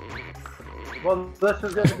 Well, this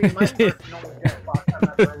is going to be my personal Jackbox I'm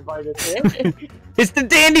ever invited to. It's the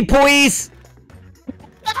dandy police!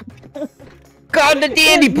 God, the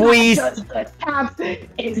dandy police! Just the cops.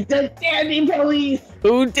 It's the dandy police.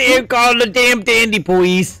 Who dare call the damn dandy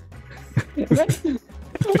police? Wait, try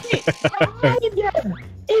again.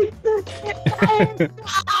 It's the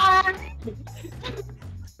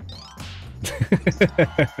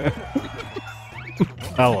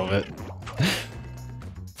I love it.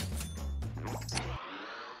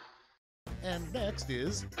 And next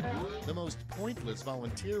is the most pointless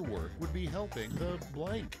volunteer work would be helping the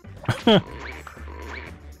blank.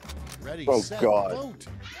 Ready, Oh, set, God. vote.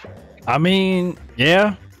 I mean,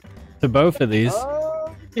 yeah, to both of these.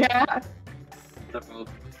 Yeah. They're both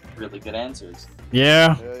really good answers.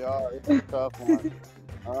 Yeah. They are. It's a tough one.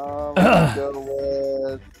 Let's go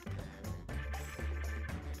with.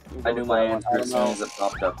 I knew my answer I as don't soon as it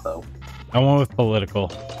popped up, though. I went with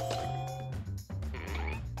political.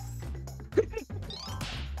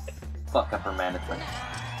 Fuck upper management.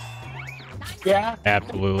 Yeah.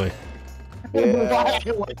 Absolutely.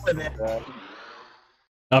 Yeah.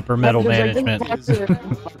 Upper middle Because I think management. Is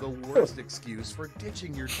the worst excuse for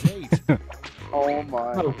ditching your date. Oh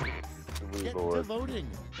my. Oh. Get to Lord. voting.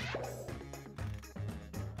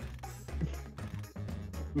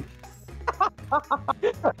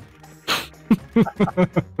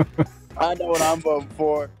 I know what I'm voting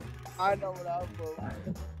for. I know what I'm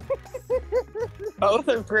voting for. Both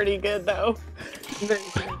are pretty good, though. They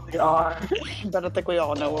really are. But I think we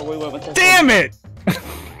all know where we went with this. Damn it!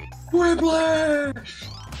 Whiplash!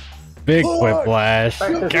 Big whiplash.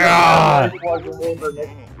 God! You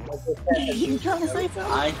trying to say something?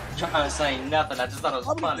 I ain't trying to say nothing. I just thought it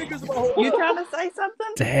was funny. You trying to say something?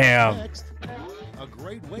 Damn. Next, a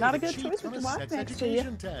great way Not to a good cheat choice on with a the wife sex next to you.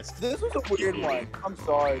 education test. This was a weird one. I'm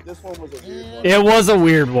sorry. This one was a weird one. It was a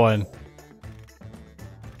weird one.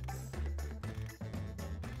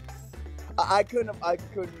 I couldn't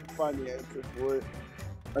find the answer for it.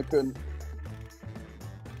 I couldn't.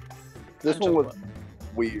 This one was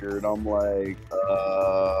weird. I'm like,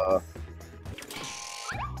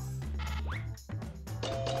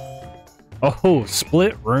 Oh,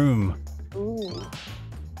 split room. Ooh.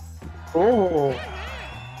 Oh.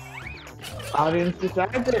 Audience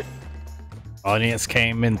decided it. Audience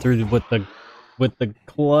came in through with the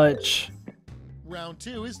clutch. Round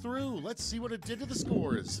 2 is through. Let's see what it did to the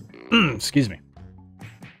scores. Excuse me.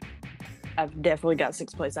 I've definitely got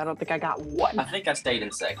 6th place. I don't think I got one. I think I stayed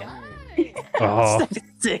in second. Oh.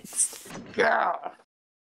 6th. Yeah.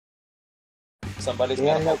 Somebody's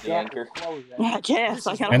gonna hold the anchor. I guess.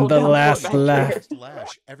 I gotta And hold the down the last fort back here. laugh.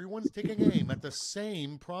 Slash. Everyone's taking aim at the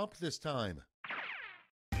same prompt this time.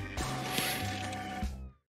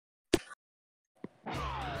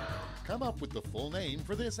 Come up with the full name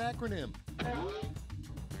for this acronym.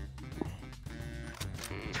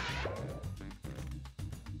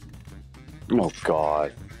 oh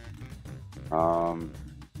god.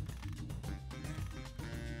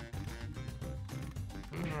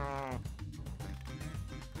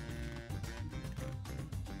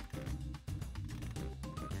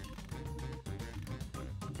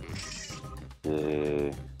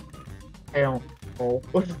 I don't know.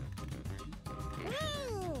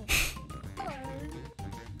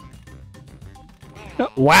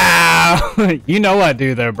 Wow! You know I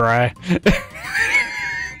do though, Bri.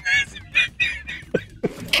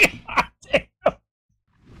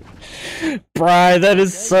 Bri, that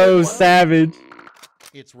is so savage.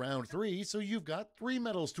 It's round 3, so you've got 3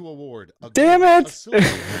 medals to award. Damn A it! silver,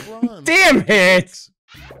 a bronze, Damn it!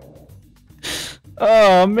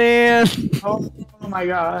 Oh man! Oh my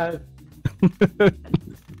god.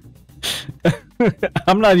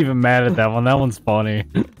 I'm not even mad at that one. That one's funny.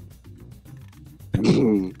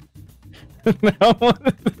 That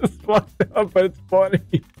one is fucked up, but it's funny.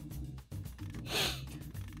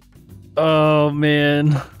 Oh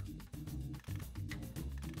man.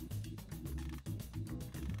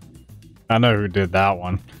 I know who did that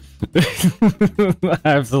one. I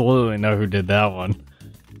absolutely know who did that one.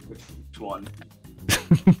 Which one?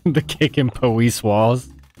 The kicking police walls.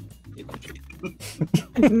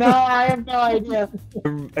 No, I have no idea.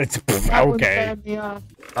 It's That one okay. turned me off.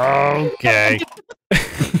 Okay.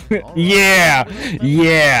 Yeah.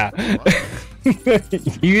 Yeah.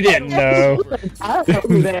 You didn't know. I don't know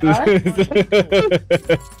who they are.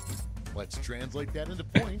 Let's translate that into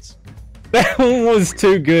points. That one was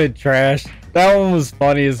too good, Trash. That one was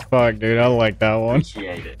funny as fuck, dude. I like that one.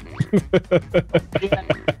 Appreciate it.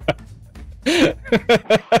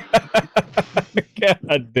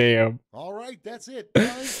 God damn. All right, that's it. Time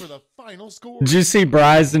for the final score. Did you see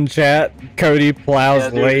Bry's in chat? Cody plows Yeah,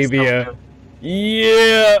 dude, labia. so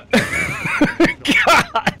Yeah.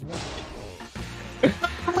 God.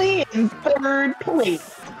 Only in third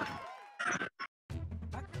place.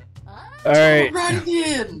 All right. Right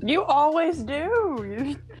in. You always do.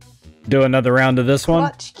 You Do another round of this one.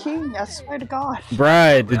 clutch king. I swear to God.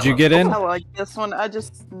 Bri, did you get in? I like this one. I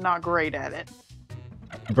just not great at it.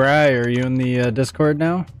 Bri, are you in the Discord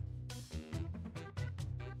now?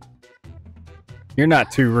 You're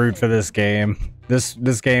not too rude for this game. This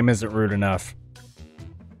game isn't rude enough.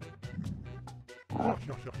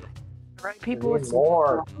 Right, people. It's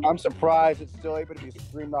More. I'm surprised it's still able to be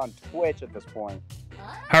streamed on Twitch at this point.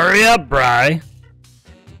 Hurry up, Bri.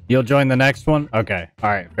 You'll join the next one? Okay.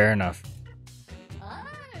 Alright, fair enough.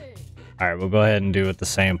 Alright, we'll go ahead and do it with the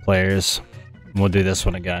same players. We'll do this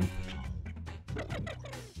one again.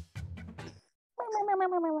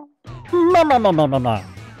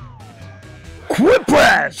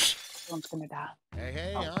 Quiplash! Someone's gonna die.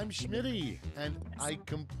 Hey, I'm Schmitty, and I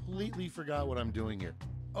completely forgot what I'm doing here.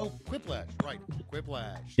 Oh, Quiplash, right,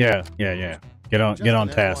 Quiplash. Yeah. Get on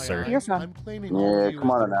task, sir. You're fine. I'm claiming all Yeah, of you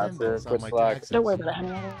come on, as announcer. dependents on Quit my slacking. taxes. Don't worry about it,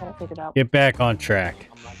 honey. I got it figured out. Get back on track.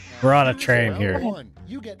 We're on a train Round here. 1,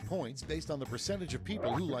 you get points based on the percentage of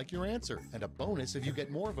people who like your answer, and a bonus if you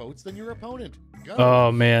get more votes than your opponent. Go.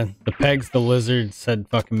 Oh man, the Pegs the Lizard said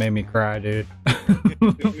fucking made me cry, dude.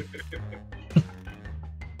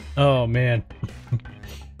 Oh man.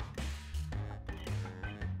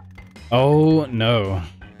 Oh no.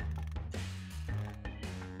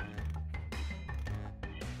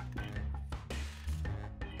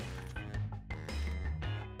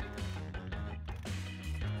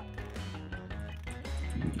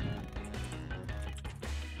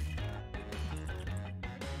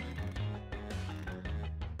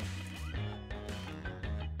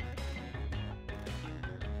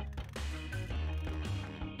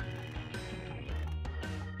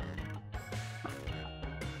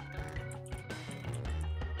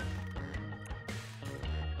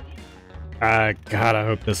 God, I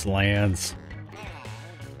hope this lands.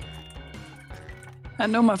 I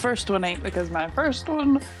know my first one ain't because my first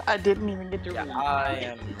one I didn't even get to read. I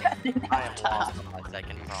am lost on my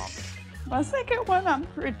second prompt. My second one I'm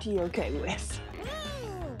pretty okay with.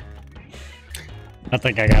 I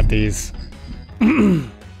think I got these.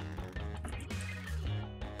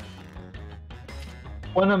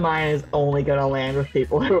 One of mine is only gonna land with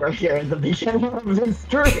people who are here at the beginning of the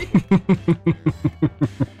stream.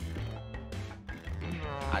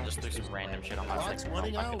 I just threw some random shit on my Clock's second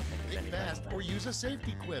running prompt. I out. couldn't think of Think anything. fast or use a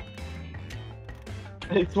safety quip.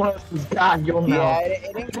 It's one of those, God, you'll know. Yeah,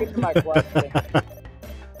 it didn't get to my question.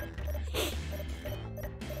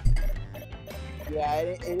 Yeah,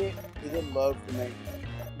 it didn't load for me.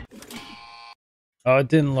 Oh, it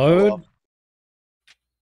didn't load?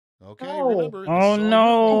 Okay, Oh. remember. Oh, solve your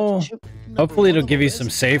no. fate. Number Hopefully it'll one give on you the some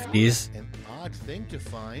list, safeties. An odd thing to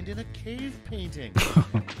find in a cave painting.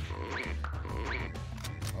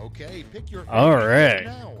 Okay, pick your All favorite right.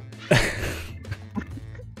 now.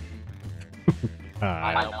 I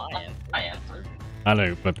Alright, know my answer. I know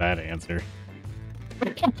who put that answer.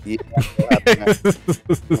 Yeah,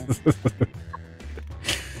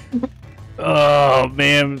 Oh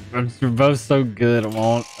man, you're both so good. I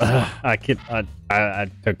won't. I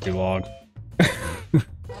took too long.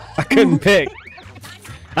 I couldn't pick.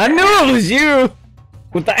 I knew it was you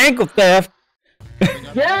with the ankle theft.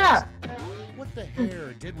 Yeah. What the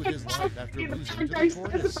hare did with his life after losing to I the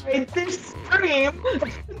tortoise? specified this stream and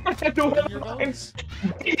what Your I'm votes.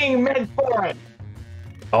 being meant for it.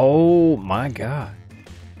 Oh my god.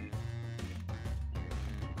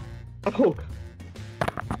 Oh.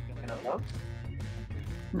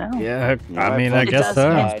 No. Yeah, I mean, I It guess does so.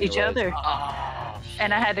 against each other.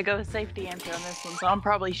 And I had to go with safety answer on this one, so I'm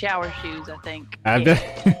probably shower shoes, I think. I Yeah.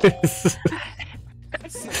 bet.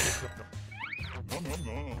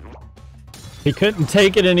 He couldn't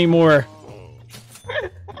take it anymore.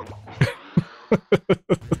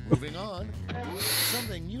 Moving on.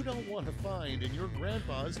 Something you don't want to find in your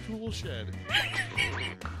grandpa's tool shed.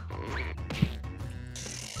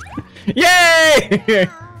 Yay!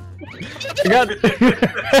 I got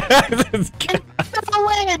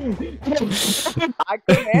I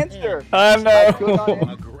couldn't answer. I know.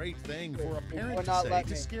 A great thing for a parent would to not say let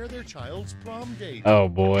to me. scare their child's prom date. Oh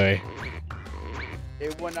boy.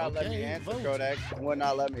 It would not let me Okay, answer, vote. KoDeXx. It would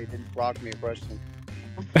not let me. It didn't block me a question.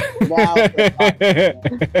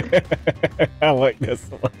 I like this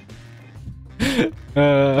one.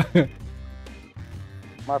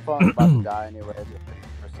 My phone's about to die anyway.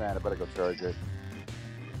 50%. I better go charge it.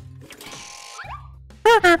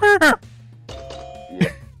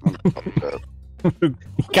 Yeah. You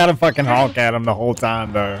gotta fucking honk at him the whole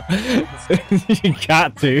time, though. You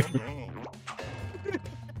got to.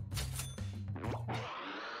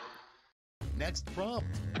 Next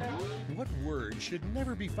prompt. What word should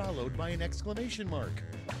never be followed by an exclamation mark?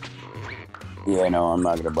 Yeah, no, I'm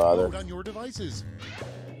not gonna bother. Vote on your devices.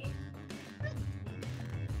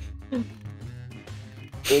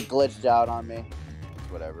 It glitched out on me.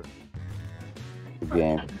 Whatever. Good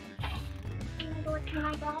game.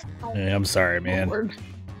 Yeah, I'm sorry, man.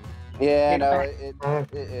 Yeah, no,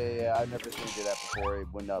 yeah, I've never seen you do that before. It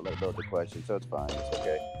would not let load the question, so it's fine. It's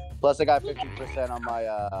okay. Plus, I got 50% on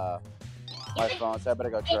my my phone, so I better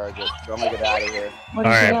go charge it. So I'm gonna get out of here. All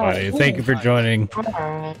right, buddy. Thank you for joining.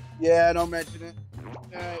 Yeah, don't mention it.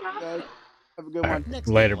 All right, guys. Have a good one.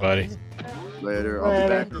 Later, buddy. Later. I'll be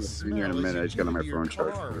back in a minute. I just got on my phone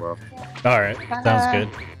charged for a while. All right. Sounds good.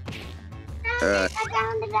 All right.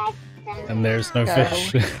 And there's no Go.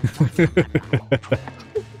 fish.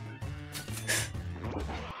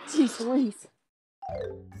 Jeez Louise.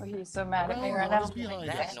 Oh, he's so mad at me right now. Behind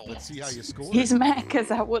us. Let's see how you scored. He's mad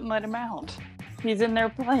because I wouldn't let him out. He's in there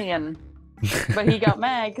playing. But he got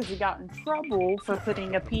mad because he got in trouble for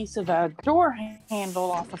putting a piece of a door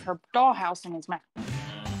handle off of her dollhouse in his mouth.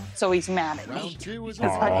 So he's mad at me. Round 2 is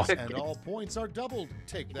Because I over, took and it. all points are doubled.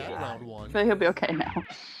 Take that, round 1. But he'll be okay now.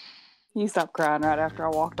 He stopped crying right after I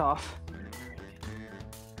walked off.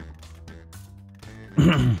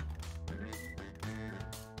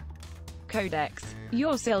 KoDeXx,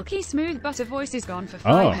 your silky smooth butter voice is gone for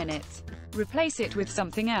Oh. 5 minutes. Replace it with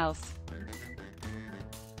something else.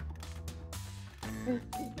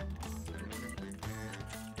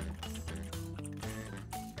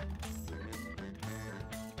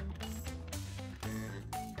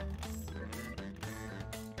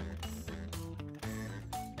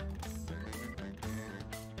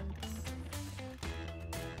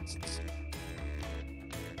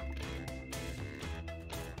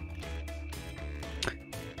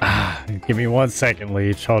 Give me 1 second,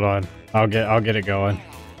 Leech. Hold on. I'll get it going.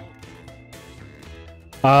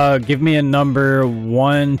 Give me a number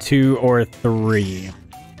 1, 2, or 3.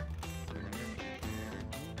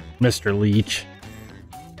 Mr. Leech.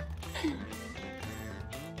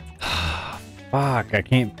 Fuck, I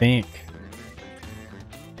can't think.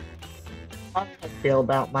 How do I feel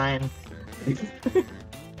about mine?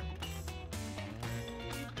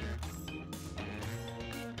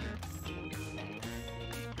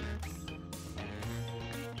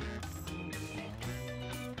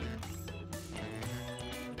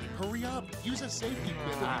 Hurry up. Use a safety pin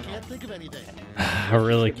if you can't think of anything. I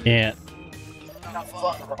really can't.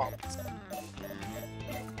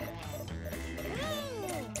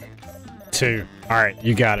 Two. Alright,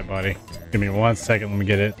 you got it, buddy. Give me 1 second, let me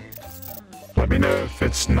get it. Let me know if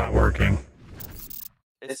it's not working.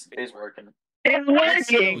 It's working. It's That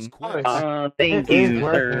working! was quick. Thank you,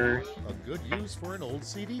 sir. A good use for an old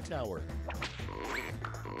CD tower.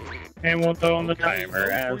 And we'll throw on the Okay, timer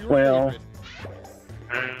vote as for your well.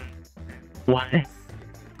 favorite. What?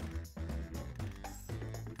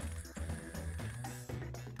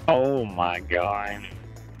 Oh my god.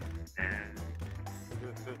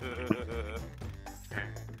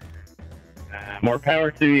 More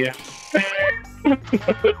power to you. I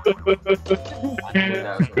knew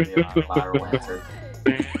that was going to be a lateral answer.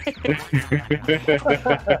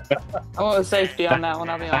 I want safety on that one,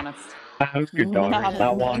 I'll be honest. I hope your daughter's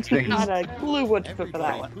not watching. Not a clue what to put for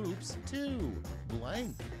that Everybody one. poops too.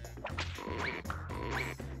 Blank.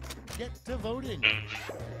 Get to voting.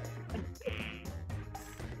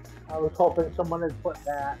 I was hoping someone had put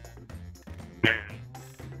that.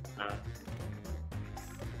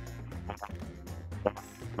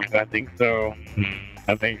 I think so.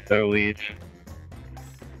 I think so, Leech.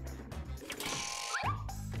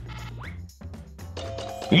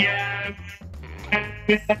 Yes!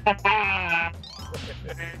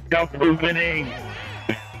 Double winning!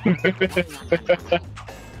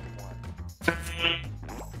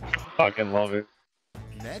 Fucking love it.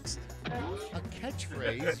 Next, a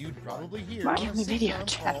catchphrase you'd probably hear My on a only video sitcom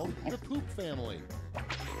chat. called The Poop Family.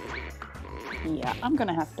 Yeah, I'm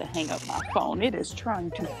gonna have to hang up my phone. It is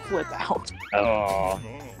trying to flip out. Oh.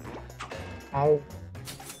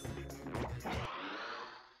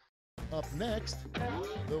 Up next,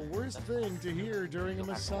 the worst thing to hear during a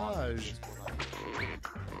massage.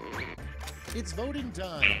 It's voting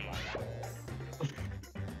time.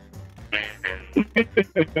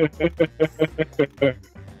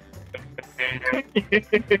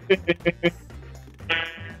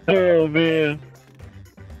 Oh man.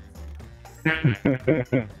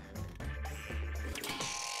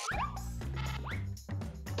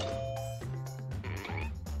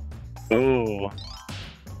 Oh.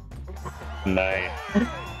 Nice.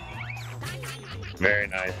 Very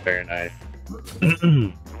nice, very nice.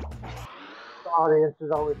 The audience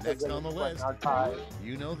is always so Next good on the at putting list, our ties.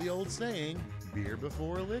 you know the old saying, beer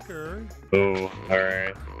before liquor. Oh,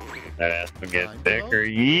 alright. That has to get thicker.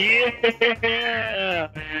 Yeah!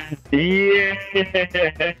 Yeah!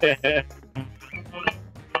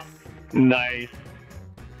 Nice.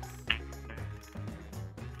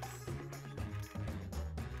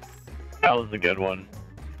 That was a good one.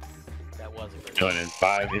 That was a good Join in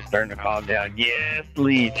 5. He's starting to calm down. Yes,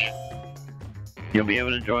 Leech. You'll be able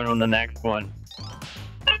to join on the next one.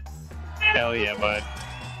 Hell yeah, bud.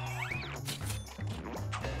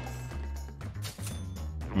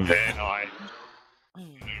 Very nice.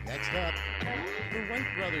 Next up, the Wright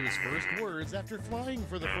brothers' first words after flying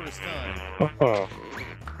for the first time. Oh.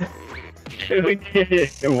 We did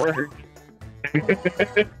it. It worked.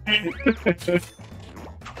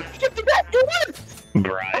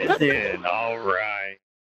 Bryson, alright.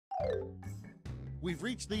 We've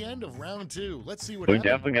reached the end of round 2. Let's see what We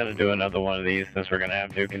happens. definitely got to do another one of these since we're going to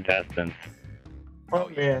have new contestants. Oh,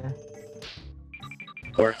 yeah.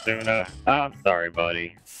 Or sooner. I'm sorry,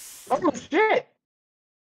 buddy. Oh, shit!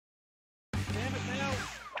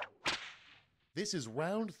 This is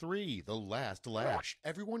round 3, the last lash.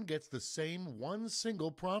 Everyone gets the same one single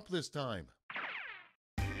prompt this time.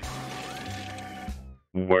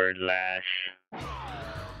 Word lash.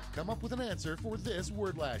 Come up with an answer for this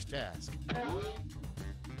word lash task.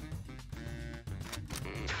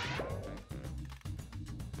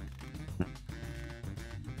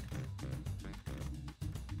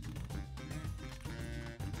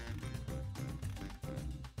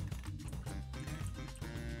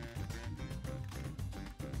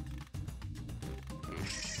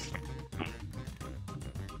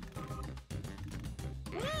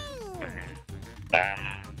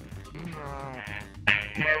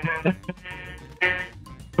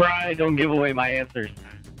 Brian, don't give away my answers.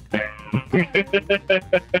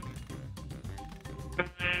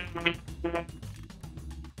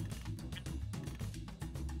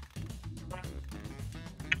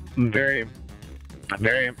 I'm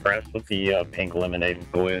very impressed with the pink lemonade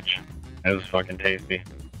and glitch. It was fucking tasty.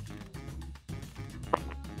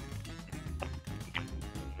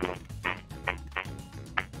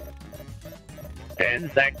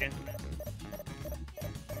 Ten seconds.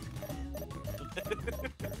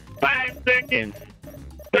 5 seconds.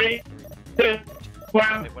 3, 2,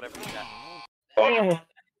 1. Whatever you got. Oh,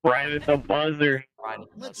 right at the buzzer.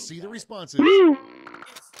 Let's see the responses. Woo!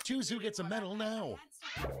 Choose who gets a medal now.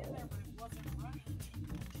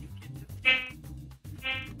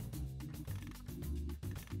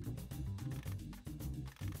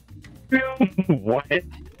 What?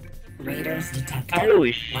 Raiders detected.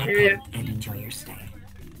 Holy shit. Welcome and enjoy your stay.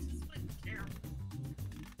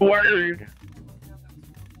 Word.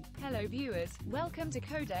 Hello viewers, welcome to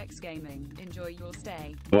KoDeXx Gaming. Enjoy your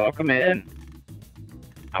stay. Welcome in.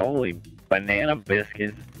 Holy banana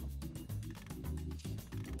biscuits.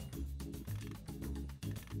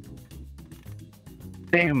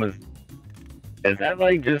 Damn, is that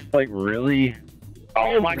like just like really?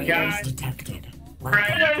 Oh my Raiders god. detected. Welcome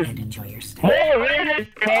Raiders. and enjoy your stay. More Raiders,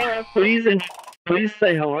 Cara, please enjoy Please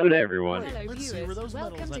say hello to everyone. Hello Let's see where viewers, those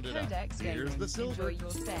welcome medals to ended up. KoDeXx Here's Gaming. the silver. Enjoy your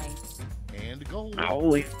stay. And gold.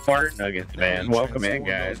 Holy fart nuggets, man. Now Welcome in, transform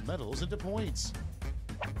guys. those medals into points.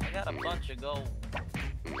 I got a bunch of gold.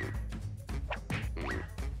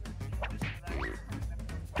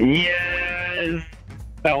 Yes!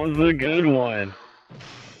 That was a good one.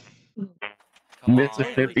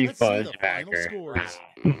 Mississippi Let's see Fudge the final Packer. scores.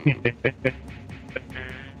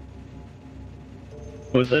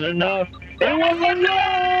 Was it enough? It was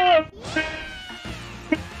enough!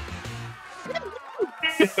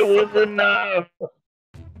 It was enough!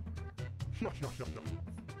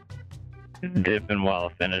 Dipping while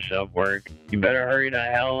I finish up work. You better hurry the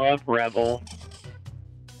hell up, Rebel.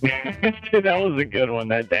 Dude, that was a good one.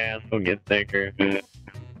 That dance will get thicker.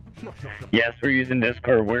 Yes, we're using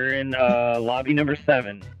Discord. We're in lobby number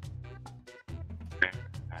 7.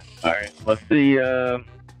 Alright, let's see.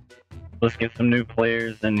 Let's get some new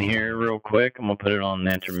players in here real quick. I'm gonna put it on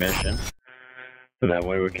the intermission. So that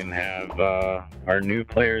way we can have our new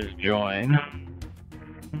players join.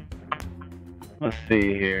 Let's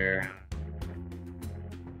see here.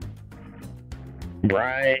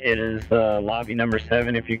 Bri, it is lobby number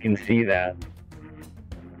 7 if you can see that.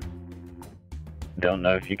 Don't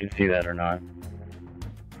know if you can see that or not.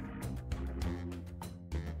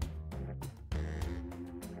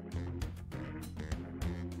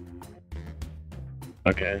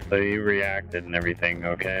 Okay, so you reacted and everything,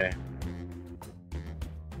 okay.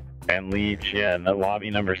 And Leech, yeah, in the lobby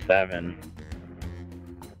number 7.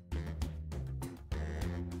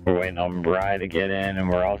 We're waiting on Bri to get in, and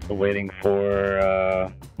we're also waiting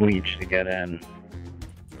for Leech to get in.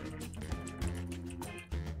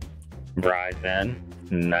 Bri's in.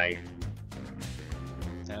 Nice.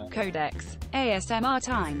 KoDeXx, ASMR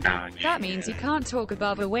time. Oh, That means you can't talk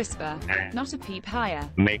above a whisper, not a peep higher.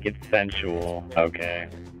 Make it sensual, okay.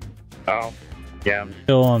 Oh, yeah.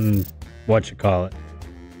 Still on what you call it.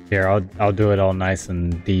 Here, I'll do it all nice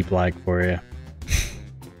and deep like for you.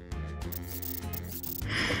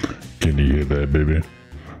 Can you hear that, baby?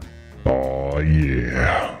 Oh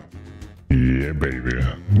yeah. Yeah, baby.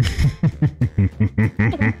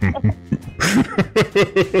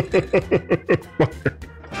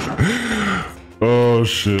 Oh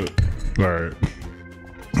shit. Alright.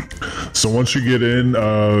 So once you get in,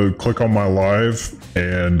 click on my live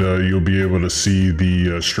and you'll be able to see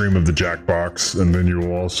the stream of the Jackbox, and then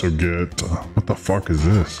you'll also get what the fuck is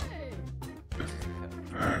this?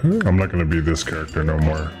 I'm not gonna be this character no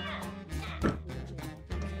more.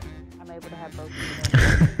 I'm able to have both.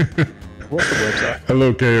 What's the website?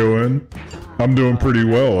 Hello, KON. I'm doing pretty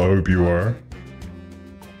well. I hope you are.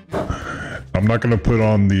 I'm not gonna put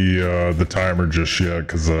on the timer just yet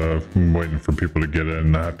because I'm waiting for people to get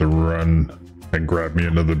in. I have to run and grab me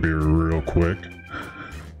another beer real quick.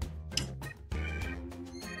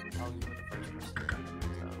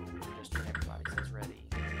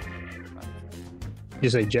 You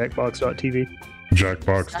say Jackbox.tv?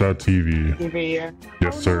 Jackbox.tv. TV, yeah.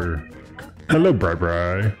 Yes, sir. Hello, Bri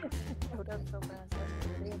Bri.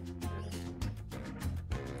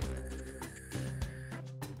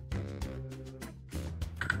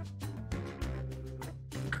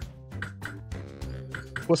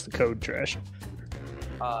 What's the code, Trash?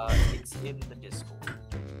 It's in the Discord.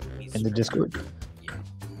 In the Discord?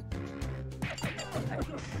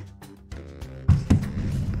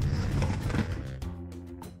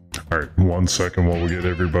 Alright, 1 second while we get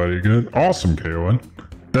everybody good. Awesome, KON.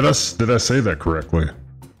 Did I say that correctly?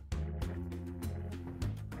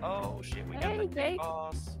 Oh shit, we got the big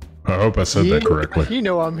boss. I hope I said that correctly. You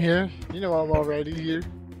know I'm here. You know I'm already here.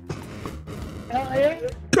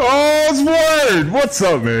 Oswald! What's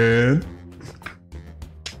up, man?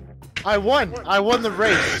 I won. I won the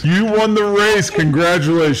race. You won the race.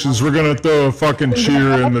 Congratulations. We're gonna throw a fucking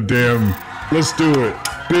cheer in the damn. Let's do it.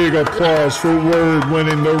 Big applause for Word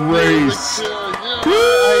winning the race.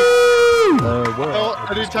 Well,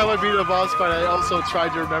 anytime I beat a boss fight, I also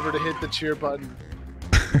tried to remember to hit the cheer button.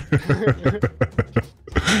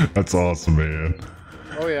 That's awesome, man.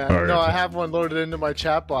 Oh yeah. All right. No, I have one loaded into my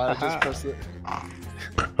chat bot. I just pressed it.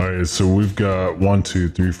 Alright, so we've got 1, 2,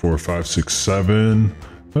 3, 4, 5, 6, 7.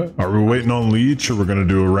 Are we waiting on Leech, or we're gonna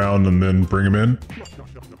do a round and then bring him in?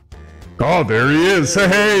 Oh, there he is.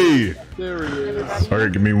 Hey! There he is.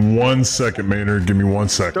 Alright, give me 1 second, Maynard. Give me 1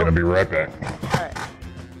 second. I'll be right back.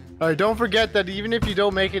 Alright, don't forget that even if you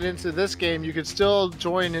don't make it into this game, you can still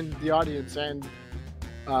join in the audience, and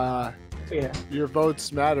yeah, your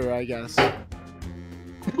votes matter, I guess.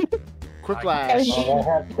 Quiplash.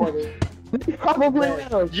 Probably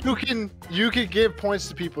will. You can give points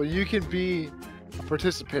to people. You can be a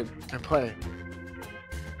participant and play.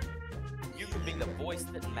 You can be voice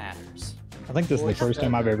that matters. I think this is the first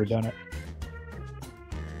time I've ever done it.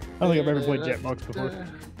 I don't think I've ever played Jackbox before.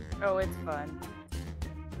 Oh, it's fun.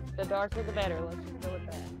 The darker the better, let's just go with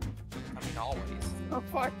that. I mean, always. So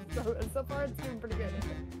far it's doing pretty good.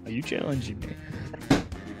 Are you challenging me?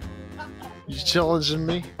 You challenging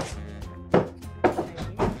me?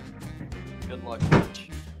 Good luck, Mitch.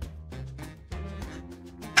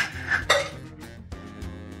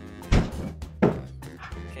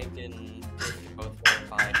 Okay, didn't both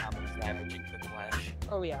verify how much damage you could flash?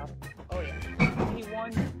 Oh yeah. Oh yeah. He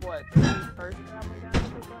won what? The first round we got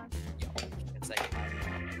this last? Yeah, and second round.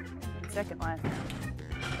 Second last.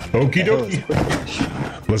 Okie dokie.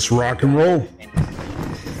 Let's rock and roll.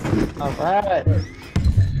 All right.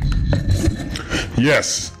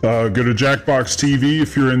 Yes, go to Jackbox TV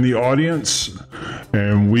if you're in the audience,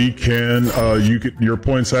 and we can. Your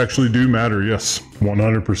points actually do matter. Yes,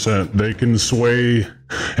 100%. They can sway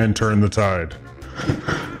and turn the tide.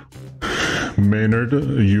 Maynard,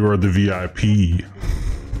 you are the VIP.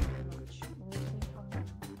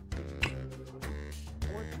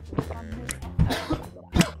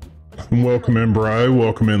 Welcome in, Bri.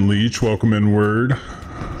 Welcome in, Leech. Welcome in, Word.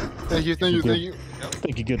 Thank you. Thank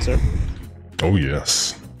you, good sir. Oh,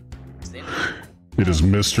 yes. It is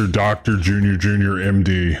Mr. Dr. Junior,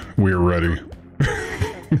 MD. We are ready.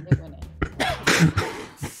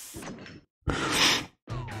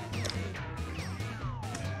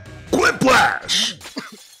 Quiplash!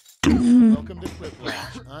 Welcome to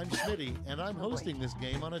Quiplash. I'm Smitty, and I'm hosting this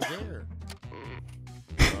game on a dare.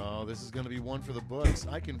 Oh, this is going to be one for the books.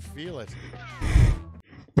 I can feel it.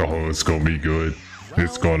 Oh, it's gonna be good.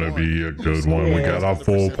 It's gonna be a good one. We got a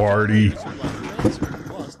full party.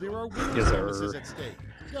 Plus, there are winning promises at stake.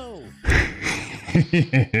 Go!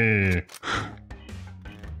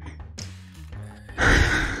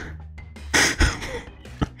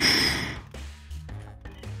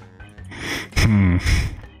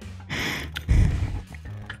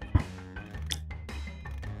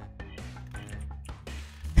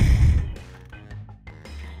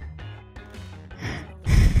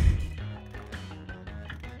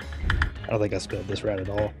 I don't think I spelled this right at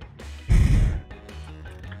all.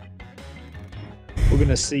 We're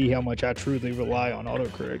gonna see how much I truly rely on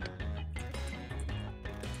autocorrect.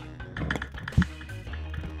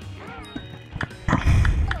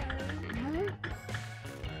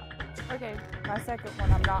 Okay, my second one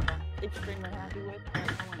I'm not extremely happy with.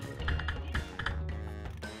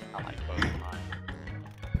 I like both of mine.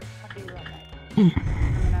 I'll be right back.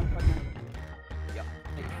 And I'm putting it. Yep,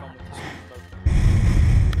 take your phone with you.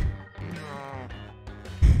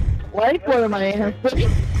 Like one of my answers.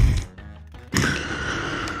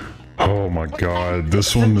 Oh my god,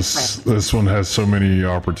 this one has so many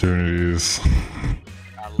opportunities.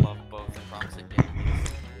 I love both the promising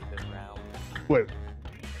games. Good round. Wait.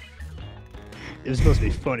 It was supposed to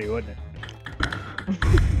be funny, wasn't it?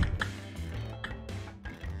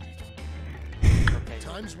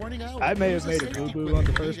 Time's running out. I may have made a boo-boo on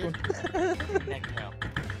the first one. Next round.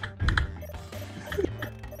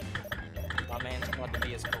 My man's got to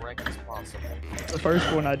be as correct as possible. The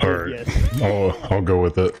first one I did, Alright. yes. I'll go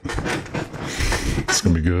with it. It's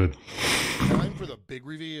gonna be good. Time for the big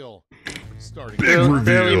reveal. Starting. Big reveal.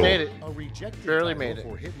 Barely made it. A rejected Barely title made it.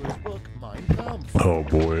 for Hitler's book, Mein Kampf. Oh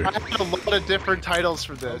boy. I have a lot of different titles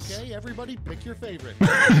for this. Okay, everybody, pick your favorite.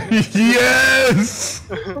 Yes!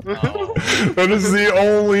 Oh, That is the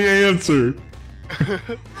only answer.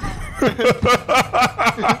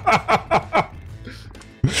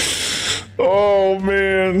 Oh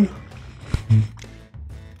man.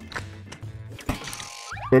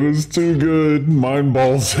 That is too good. Mind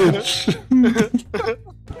balls itch.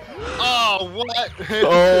 Oh, what?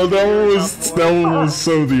 Oh, that one was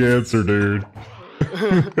so the answer, dude.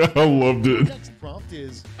 I loved it. Next prompt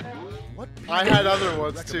is what I had other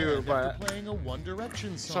ones too, recommend after but playing a One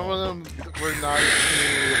Direction song. some of them were not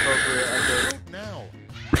community appropriate, I think. Vote now.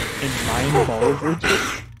 In mind balls.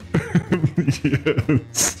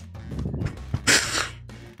 Yes.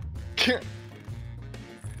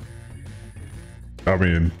 I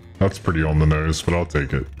mean, that's pretty on the nose, but I'll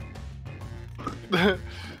take it. that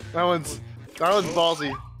one's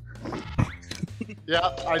ballsy.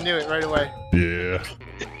 Yeah, I knew it right away. Yeah.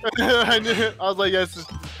 I knew it. I was like, yes,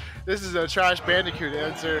 this is a Trash Bandicoot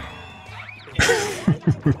answer.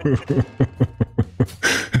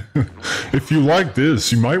 If you like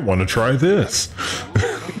this, you might want to try this.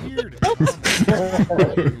 Weird.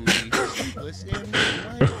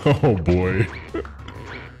 Oh boy.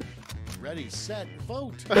 Ready, set,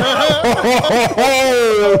 vote. Oh,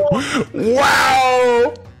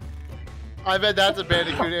 wow! I bet that's a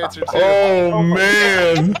Bandicoot answer too. Oh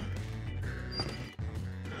man!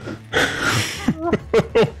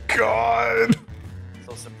 Oh God.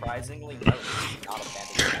 So surprisingly, no, it's not a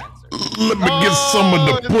fantasy answer. Let me get some of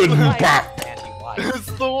the pudding pop.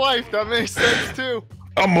 It's the wife. That makes sense too.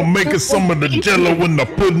 I'm gonna make it some of the jello in the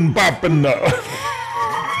pudding pop and the.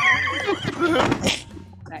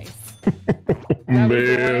 Nice.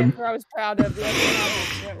 Man. I was proud of the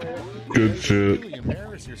other one. Good shit. Really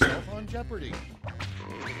embarrass yourself on Jeopardy.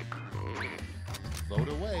 Load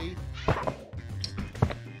away.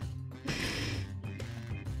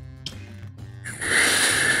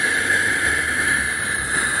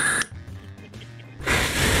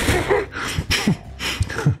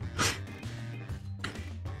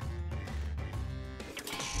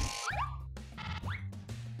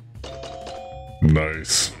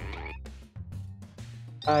 Nice.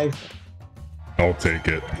 Nice. I'll take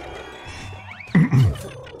it.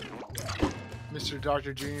 Mr.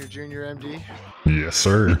 Dr. Jr. MD. Yes,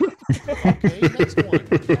 sir. Okay, next one.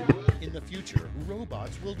 In the future,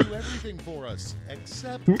 robots will do everything for us,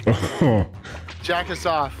 except Jack us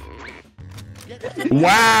off.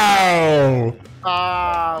 Wow.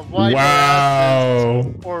 Wipe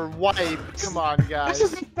Wow. or wipe. Come on, guys.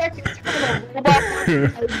 This is the second time a robot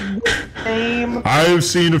name. I have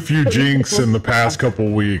seen a few jinx in the past couple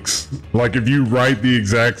weeks. Like if you write the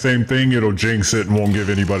exact same thing, it'll jinx it and won't give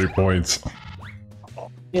anybody points.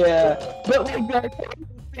 Yeah, but like that's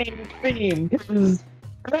the same theme because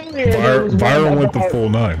earlier there was Viral one went the about full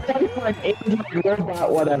 9. like Android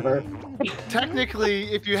robot, whatever.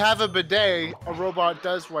 Technically, if you have a bidet, a robot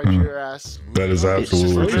does wipe your ass. That is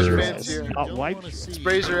absolutely It's just true. fancier. Not wipe.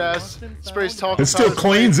 Sprays your ass. Sprays talcum It still powder,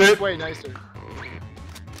 cleans it's it. way nicer.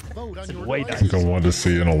 Way I think I wanted to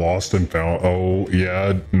see in a lost and found. Oh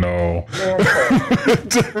yeah, no.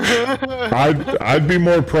 I'd be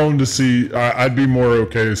more prone to see. I'd be more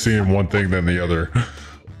okay seeing one thing than the other.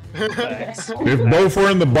 If both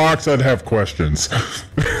were in the box, I'd have questions.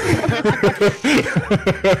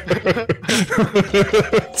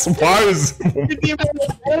 So why is?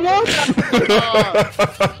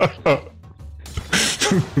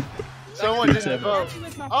 Someone didn't vote.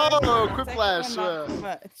 Oh, Quiplash.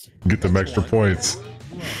 Get them extra points.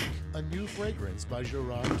 a new fragrance by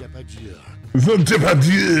Gerard Depardieu.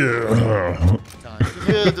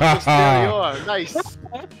 Good, the posterior. Nice.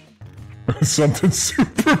 Something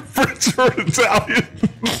super French or Italian.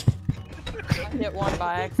 I hit one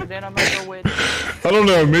by accident. I'm gonna go with. I don't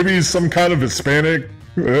know. Maybe he's some kind of Hispanic.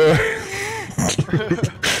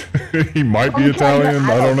 He might be Italian.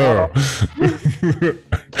 I don't know.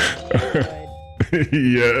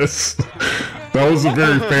 Yes. That was a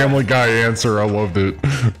very Family Guy answer. I loved it.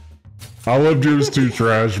 I loved yours too,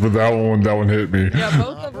 Trash, but that one hit me. Yeah,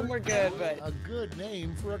 both of them were good, but a good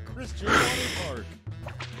name for a Christian water park.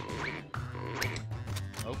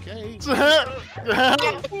 Okay.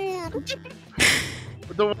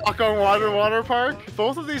 The Walk on Water park.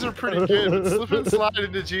 Both of these are pretty good. Slip and Slide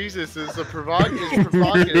into Jesus is a provocative.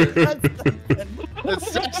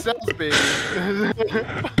 It's sex sells, baby.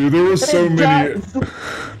 Dude, there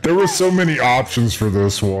were so many options for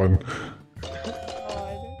this one.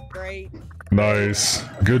 great. Nice.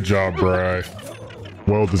 Good job, Bri.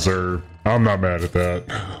 Well deserved. I'm not mad at that.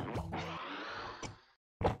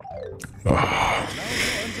 Now the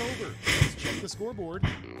run's over. Let's check the scoreboard.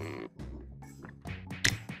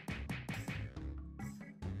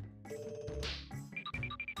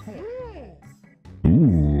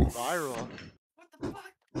 Ooh. Viral.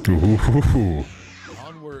 Ooh.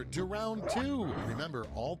 Onward to round 2. Remember,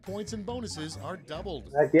 all points and bonuses are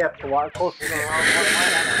doubled. Yeah, a lot closer than round 1.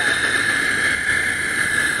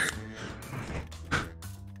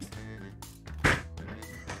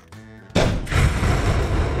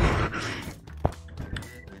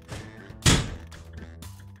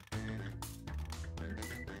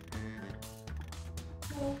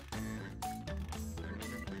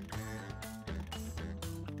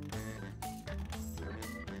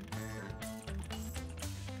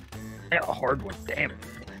 Yeah, a hard one, damn.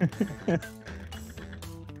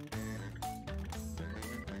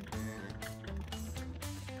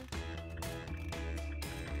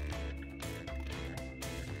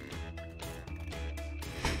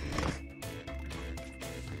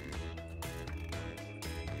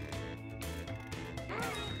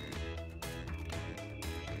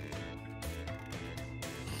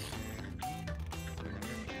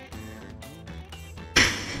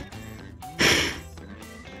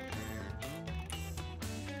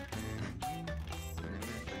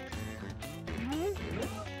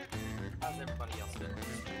 How's everybody else doing?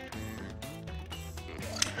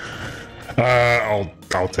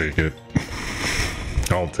 I'll take it.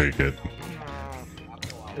 I'll take it.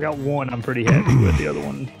 I got one I'm pretty happy with. The other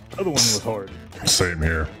one was hard. Same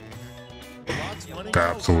here.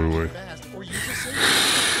 Absolutely.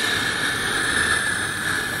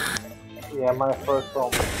 Yeah, my first one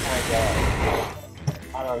was kind of.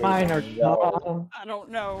 Mine are dumb. I don't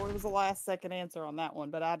know. It was a last second answer on that one,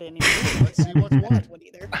 but I didn't even Let's see what's what.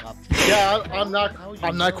 either. Yeah, I'm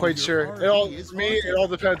not quite sure. It all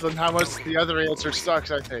depends on how much the other answer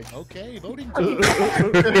sucks, I think. Okay, voting. I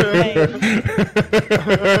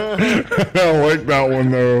like that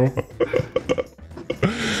one though.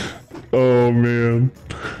 Oh man.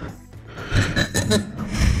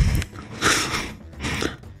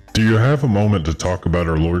 Do you have a moment to talk about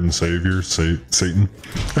our Lord and Savior, Satan?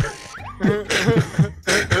 I'm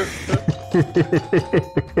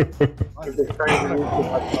just trying to use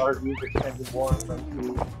my card music and more from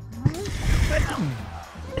you.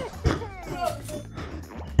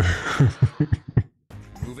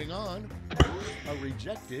 Moving on. A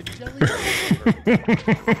rejected jelly.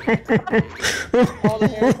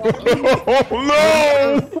 Oh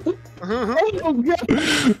no!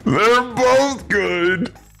 They're both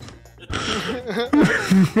good.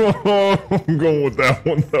 Oh, I'm going with that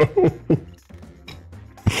one though.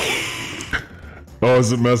 Oh,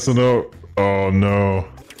 is it messing up? Oh no.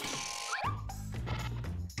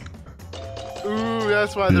 Ooh,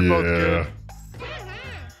 that's why they're both good.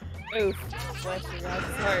 Oof. Bless you guys.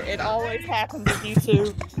 Sorry. It always happens with you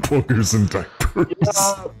two. Boogers and diapers.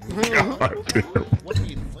 God damn. What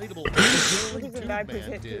the inflatable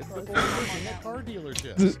man did before working at car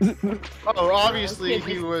dealerships. Oh, obviously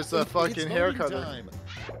he was a fucking hair cutter.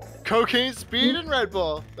 Cocaine, speed, and Red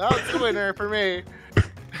Bull. That's the winner for me.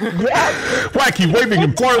 Wacky waving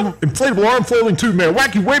inflatable arm flailing tube man.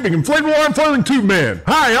 Wacky waving inflatable arm flailing tube man.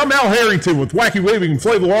 Hi, I'm Al Harrington with Wacky waving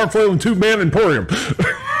inflatable arm flailing tube man Emporium.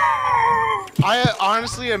 I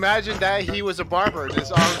honestly imagined that he was a barber and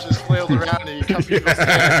his arms just flailed around and he cut people's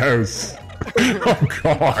Yes. Oh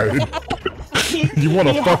God. You want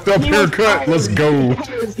a fucked up haircut? Let's go.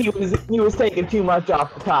 He was taking too much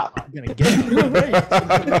off the top. I'm gonna get it.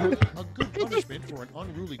 A good punishment for an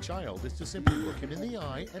unruly child is to simply look him in the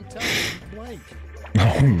eye and tell him blank.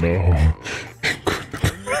 Oh no.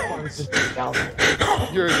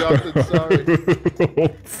 You're adopted, sorry. Oh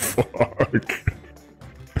fuck.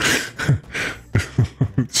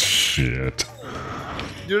 Shit.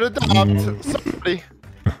 You're adopt. Sorry.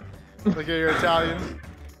 Look at your Italian.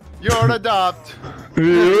 You're adopt.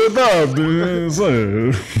 You're adopt.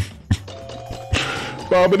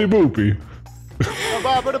 Bobbity boopy.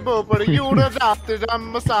 Bobbity boopity. You're adopted.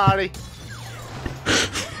 I'm sorry.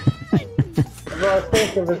 Well, I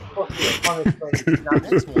think if it's supposed to be a punishment, not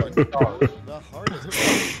Next one. The hardest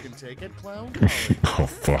test you can take at clown college. Oh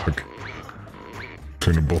fuck.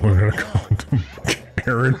 Between a balloon and a condom.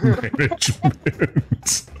 Parent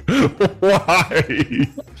management. Why?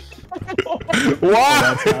 Why?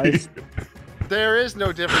 That's nice. There is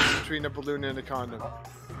no difference between a balloon and a condom.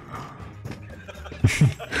 That's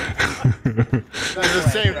the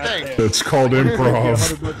same thing. It's called improv.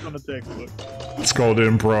 $100 on a textbook. It's called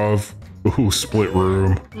improv. Ooh, split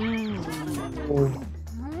room.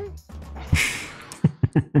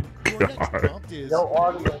 God. Prompt is no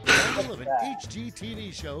audio. title of an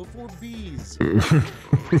HGTV show for bees.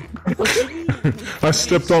 I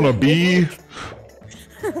stepped on a bee.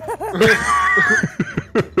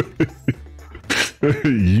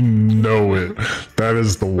 You know it. That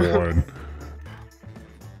is the one.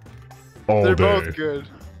 All They're day. both good.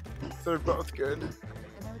 They're both good.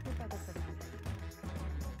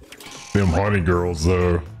 Them honey girls,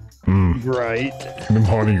 though. Right. Them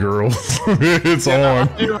honey girls. It's on.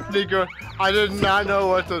 I did not know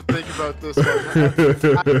what to think about this one. I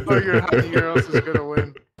figured Honey Girls was gonna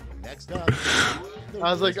win. Next up,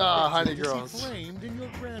 I was like, Honey Girls. Framed in your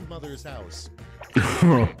grandmother's house.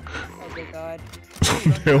 Oh, good God.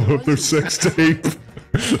 Nail up their sex tape.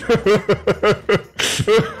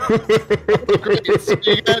 Great. So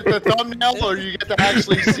you get the thumbnail, or you get to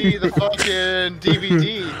actually see the fucking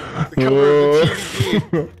DVD, the cover of the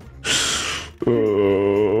DVD.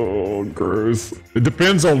 Oh, gross. It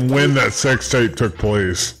depends on when that sex tape took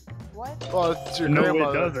place. Well, it's your No,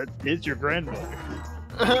 grandmother. it doesn't. It's your grandmother.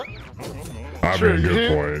 I mean,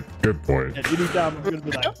 good point. Good point. And anytime I'm gonna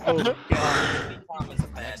be like, oh God.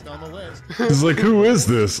 Next on the list. He's like, who is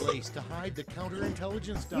this? Place to hide the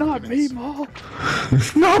counterintelligence documents. Not me, Ma.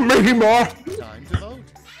 Not me, Ma. Time to vote.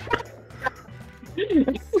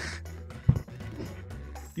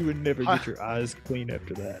 You would never get your eyes clean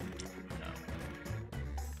after that.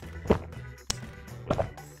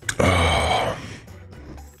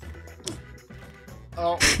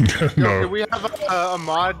 Oh, No. do we have a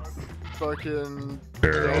mod fucking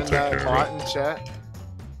Here, I'll take care of bot it. in chat?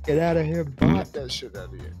 Get out of here, bot. Get that shit out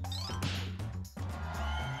of here.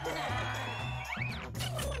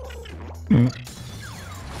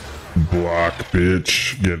 Block,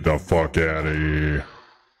 bitch. Get the fuck out of here.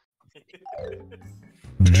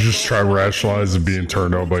 Did you just try rationalizing being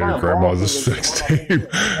turned on by your grandma's sex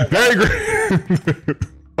tape? Hey,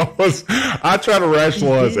 I try to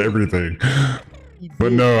rationalize everything.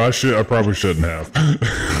 But no, I probably shouldn't have.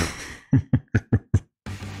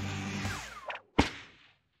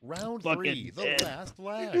 Round 3, the last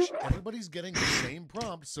flash. Everybody's getting the same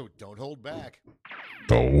prompt, so don't hold back.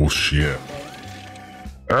 Oh shit.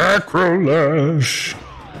 Acrolash.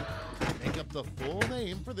 Make up the full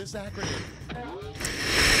name for this acronym.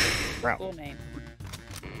 Full name.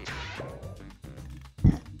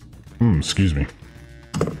 Excuse me.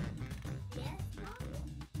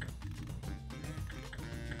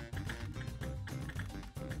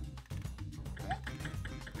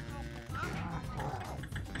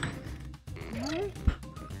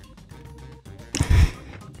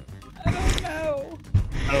 I don't know.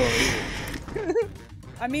 Oh.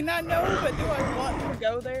 I mean, I know, but do I want to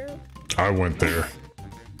go there? I went there.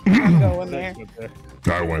 I'm going there.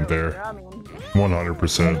 I went there. I mean,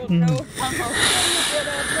 100%.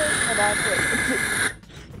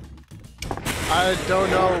 I don't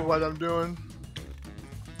know what I'm doing.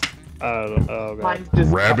 Oh god.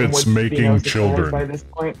 Rabbits making children. By this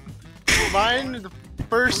point. Mine, the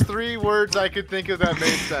first 3 words I could think of that made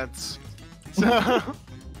sense. So,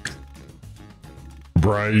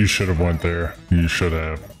 Brian, you should have went there. You should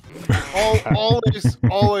have.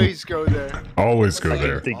 always go there. Always go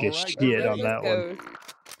there. I think it's shit on that one.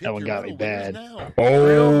 That one got me bad.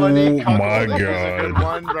 Oh Money, my cock, is a good god.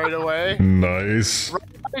 one right away. Nice.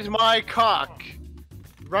 Rise my cock.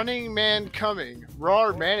 Running man coming.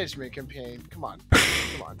 Raw management campaign. Come on.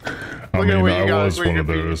 Come on. I Look at mean, what you I got. was Where one you of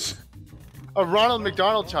could be. those. A Ronald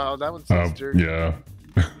McDonald child. That one sounds dirty. Yeah.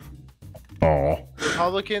 Aw.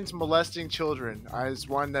 Republicans molesting children. Is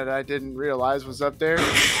one that I didn't realize was up there.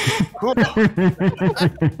 Cool.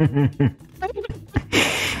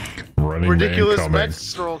 Running Ridiculous man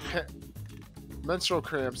coming. menstrual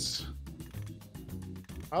cramps.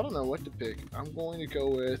 I don't know what to pick. I'm going to go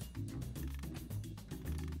with.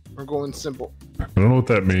 We're going simple. I don't know what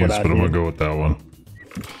that means, but I'm gonna go with that one.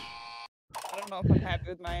 I don't know if I'm happy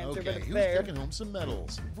with my answer, but it's Who's there. taking home some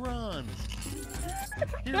medals? Bronze.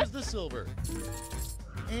 Here's the silver.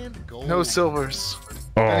 And gold. No silvers.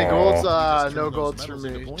 Oh. Any golds? No golds for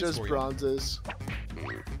me. Just bronzes.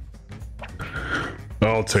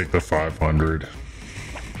 I'll take the 500.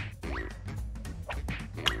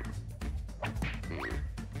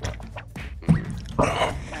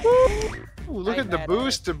 Ooh, look at the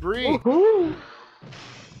boost debris.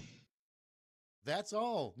 That's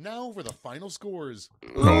all. Now for the final scores.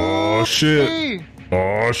 Oh shit.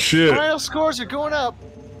 Oh shit. Final scores are going up.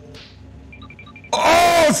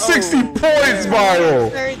 Oh, 60 points,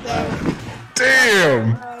 Viral.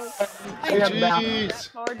 Damn. GG's.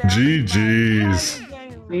 GG's.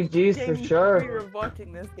 GG's for sure. We were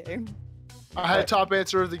watching this game. I had top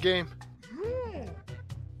answer of the game.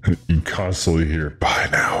 You constantly hear, buy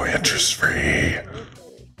now, interest free.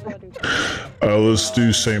 Let's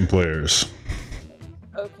do same players.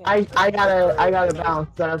 I gotta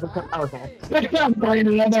bounce. Okay. I'm playing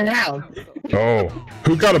another round. Oh,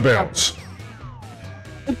 who got a bounce?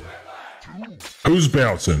 Who's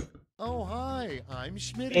bouncing? Oh, hi. I'm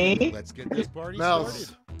Schmitty. Let's get this party started.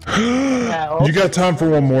 You got time for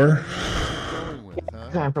one more?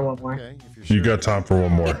 Time for one more. You got time for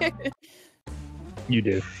one more. You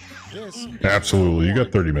do. Absolutely. You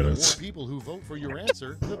got 30 minutes. The more people who vote for your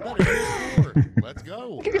answer, the better your score. Let's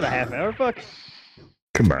go. Give it a half hour, fuck.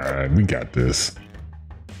 Come on, we got this.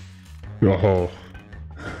 Oh.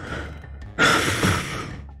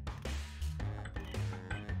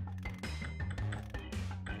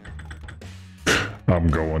 I'm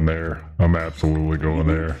going there. I'm absolutely going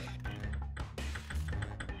there.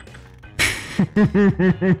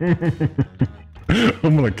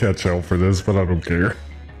 I'm gonna catch hell for this, but I don't care.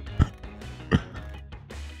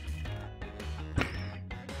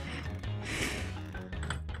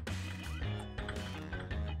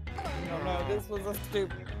 No, this was a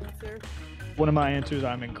stupid answer. One of my answers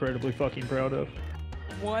I'm incredibly fucking proud of.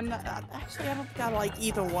 One, actually, I don't think I like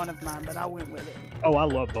either one of mine, but I went with it. Oh, I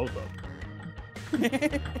love both of them.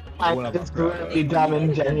 I'm just really dumb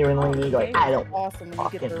and genuinely like, I don't awesome when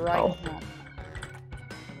you get the fucking right know. one.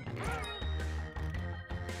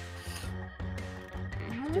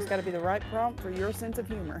 Just got to be the right prompt for your sense of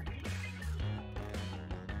humor.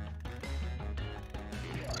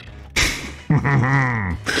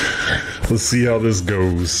 Let's see how this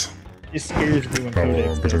goes. It scares me when Oh,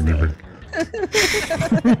 KoDeXx does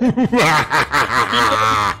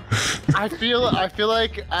I feel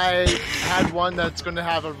like I had one that's going to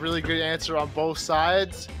have a really good answer on both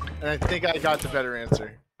sides, and I think I got the better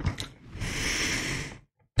answer.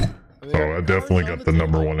 Oh, I definitely got the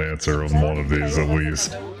 #1 answer on one of these at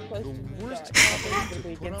least.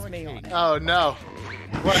 Oh no!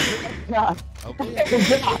 What?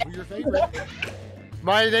 Your favorite.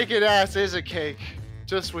 My naked ass is a cake.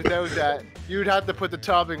 Just without that, you'd have to put the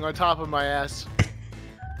topping on top of my ass.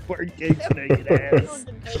 Word cake's naked ass.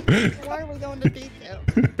 Why are we going to detail?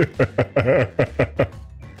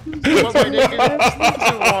 What my naked ass needs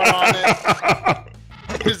to want on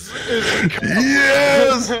it is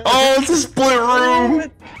Yes! Oh, it's a split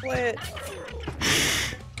room! Split.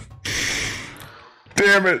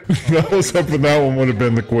 Damn it! I was hoping that one would have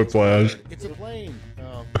been the quiplash. It's a plane.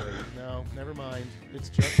 Oh, great. No, never mind. It's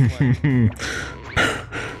just a plane.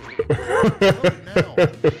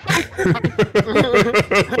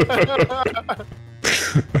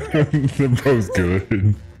 They're both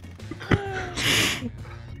good.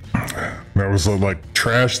 That was like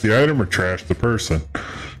trash the item or trash the person.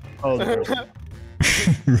 Oh, no.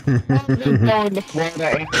 Going to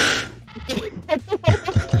Florida.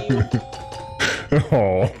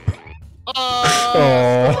 Oh.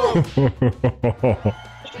 Oh.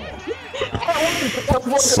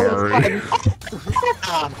 Sorry.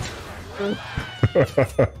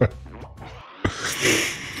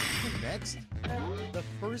 Next, the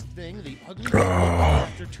first thing the ugly did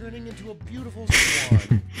after turning into a beautiful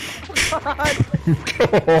swan.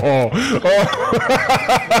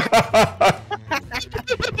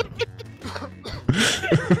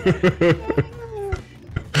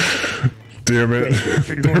 Damn it.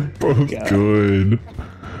 They're both good.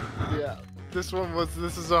 Yeah, this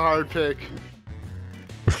is a hard pick.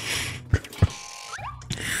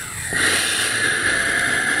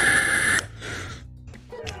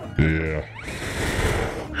 Yeah.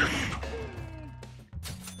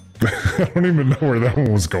 I don't even know where that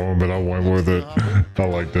one was going, but I went with it. I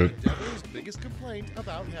liked it. Biggest complaint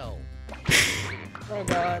about hell. Oh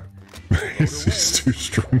god. It's just too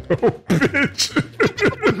strong. No, bitch.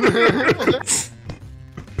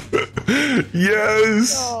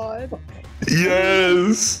 Yes. God.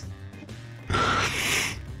 Yes.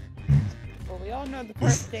 Well, we all know the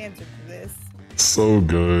first answer to this. So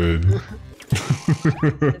good. No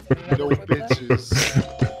bitches.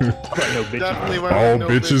 No bitches. Definitely All no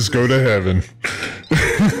bitches go to heaven.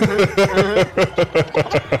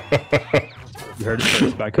 You heard it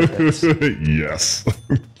first by KoDeXx. Yes.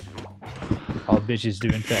 All bitches do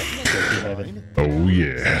in fact go to heaven. Oh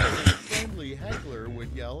yeah. A friendly heckler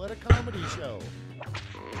would yell at a comedy show.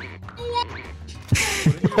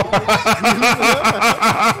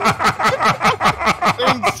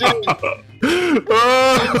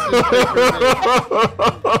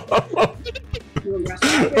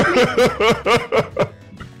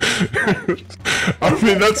 I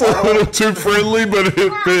mean, that's a little too friendly, but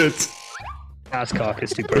it fits. Ass cock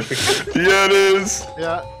is too perfect. Yeah, it is.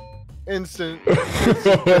 Yeah. Instant.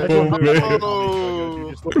 Oh, man.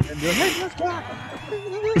 Oh.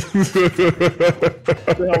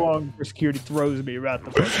 How long before security throws me around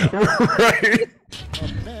the fuck? Right.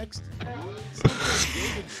 Up next,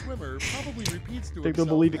 David Schwimmer probably repeats to Think they'll himself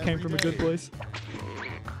believe it came every from a good day. place?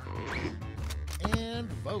 And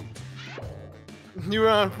vote. You were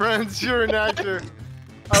on Friends, you're an actor.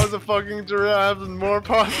 I was a fucking giraffe and more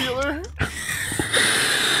popular.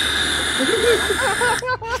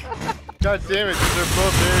 God damn it, these are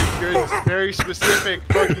both very good, very specific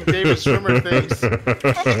fucking David Schwimmer things.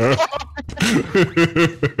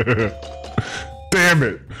 Damn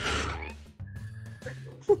it.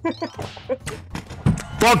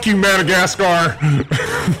 Fuck you, Madagascar.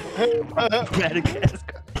 Madagascar.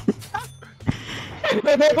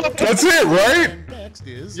 That's it, right? Next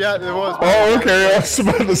is Yeah, it was. Oh, okay. I was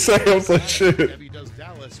about to say, I was like, shit. Debbie Does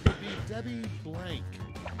Dallas would be Debbie Blank.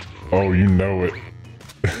 Oh, you know it.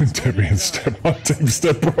 Debbie and Step on Team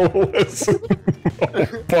Step Bros. Oh,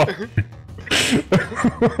 fuck.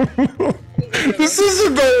 This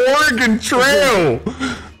isn't the Oregon Trail.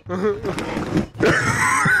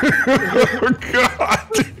 God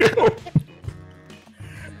damn.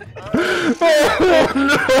 Oh, no.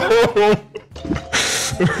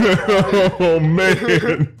 Oh,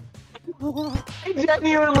 man. I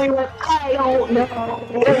genuinely went, I don't know.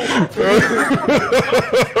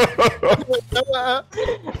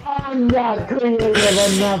 I'm not creative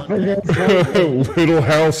enough for this one. Little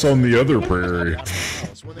House on the Other Prairie.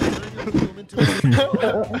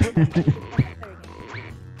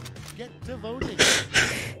 Get to voting.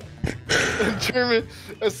 German,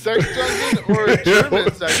 a sex dungeon or a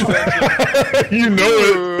German sex dungeon? You know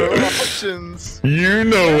it. Ooh, options. You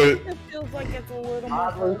know it. It feels like it's a little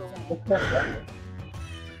more personal.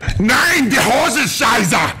 Nein, die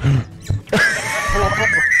Hosenscheißer!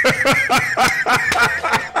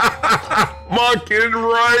 Fucking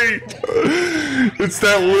right. It's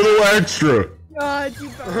that little extra. God, you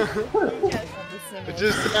It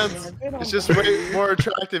just sounds. It's just way more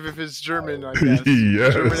attractive if it's German, I guess.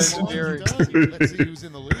 Yes. German engineering.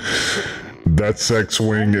 That sex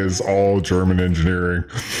wing is all German engineering.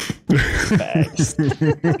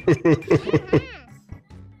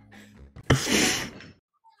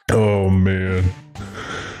 Oh man.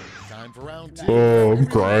 Time for round 2. Oh, I'm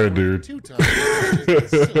crying, dude. 2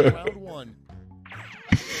 times. Round 1.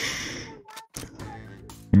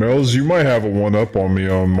 Mel's, you might have a one up on me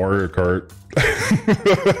on Mario Kart.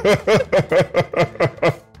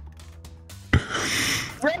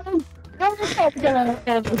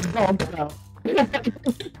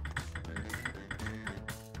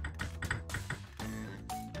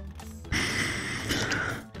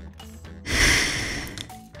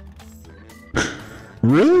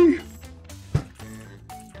 Really?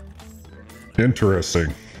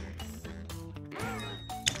 Interesting.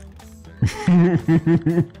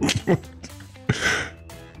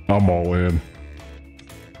 I'm all in.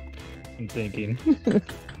 I'm thinking.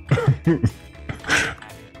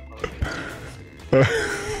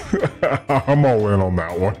 I'm all in on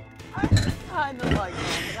that one. Kind of like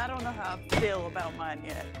that, but I don't know how I feel about mine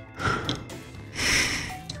yet.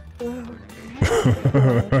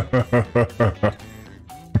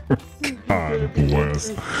 God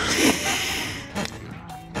bless.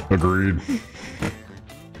 Agreed.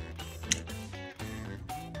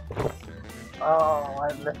 Oh,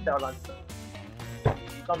 I missed out on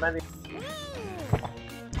so many.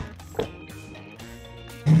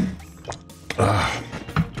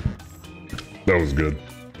 That was good.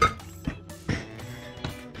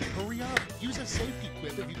 Hurry up. Use a safety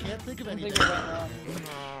quip if you can't think of anything.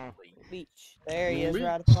 Beach. There he is,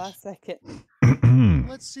 right at the last second.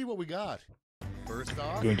 Let's see what we got. First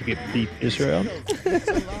off, Going to get beat this round. It's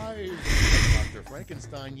alive. Dr.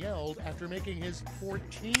 Frankenstein yelled after making his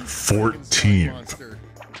 14th 14th. monster.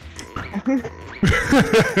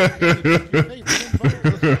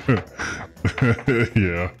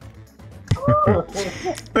 Yeah.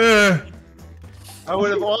 I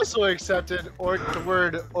would have also accepted the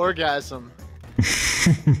word orgasm.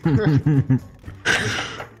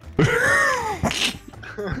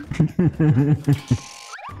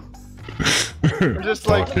 We're just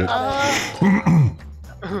like, Fuck it.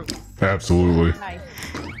 Absolutely.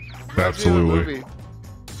 Absolutely.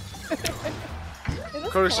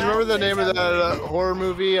 Curtis, you remember the name of that horror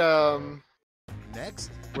movie?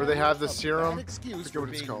 Next, where they have the serum? I forget what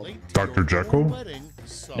it's called. Dr. Jekyll?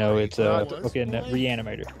 No, it's fucking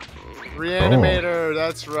Reanimator. Reanimator,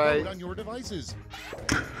 that's right. on your devices.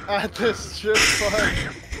 At the strip club.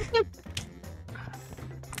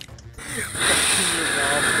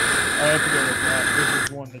 I have to go with that. This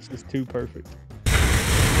is one that's just too perfect.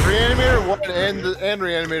 Reanimator 1 and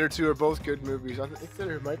Reanimator 2 are both good movies. I think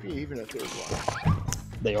there might be even a third one.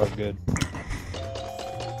 They are good.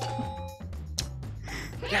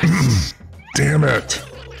 Yes! Damn it.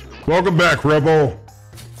 Welcome back, Rebel.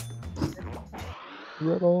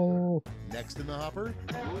 Rebel. Next in the hopper,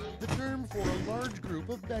 the term for a large group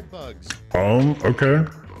of bedbugs. Okay.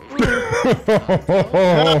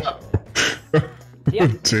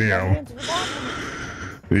 Yep. Damn.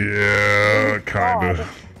 Yeah, kinda.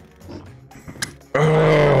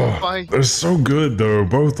 Oh, they're so good though,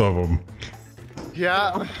 both of them.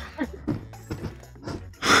 Yeah.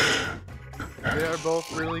 They are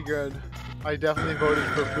both really good. I definitely voted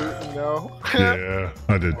for Putin, though. Yeah,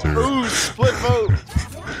 I did too. Ooh, split vote.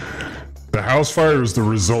 The house fire is the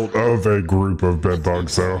result of a group of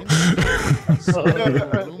bedbugs, though.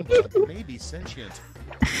 Maybe sentient.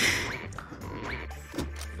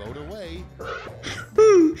 Vote away.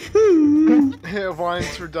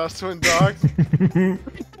 Wines for dust when dogs.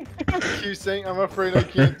 Keep saying, I'm afraid I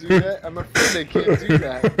can't do that. I'm afraid I can't do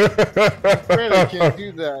that. I'm afraid I can't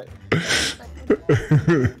do that.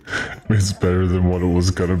 It's better than what it was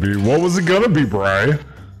gonna be. What was it gonna be, Bri?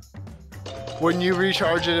 When you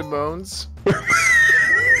recharge it, it moans.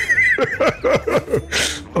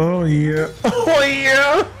 Oh yeah. Oh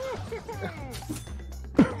yeah.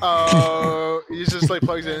 Oh, he just like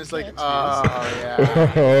plugs in. It's like, oh yeah.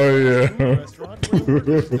 Oh yeah.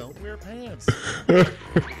 Don't wear pants.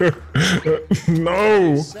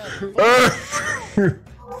 No.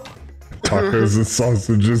 Tacos and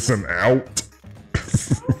sausages and out.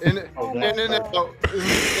 In and out. In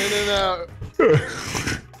and out.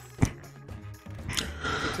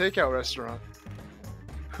 Takeout restaurant.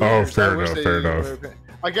 Oh, Hooters, fair I wish enough, they fair didn't enough. wear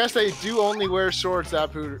I guess they do only wear shorts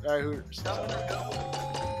at Hooters.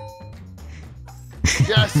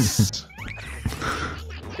 Yes!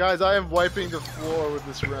 Guys, I am wiping the floor with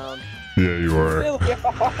this round. Yeah, you are.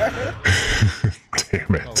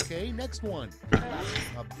 Damn it. Okay, next one.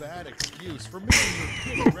 A bad excuse for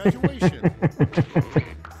missing your kid's graduation.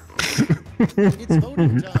 It's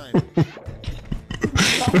voting time.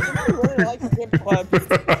 I really like strip clubs.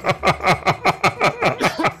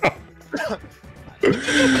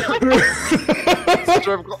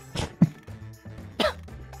 Strip club.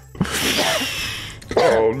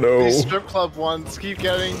 Oh no. These strip club ones keep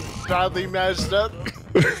getting badly matched up.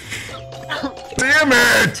 Damn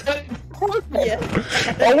it! Yeah.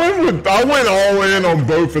 I went all in on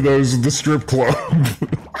both of those at the strip club.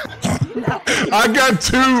 I got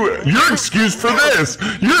two. Your excuse for this.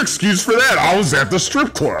 Your excuse for that. I was at the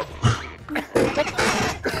strip club.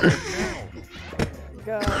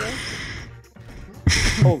 Got it.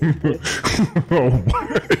 Oh,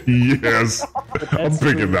 yes. I'm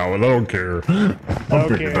picking that one. I don't care. I'm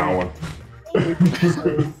picking that one.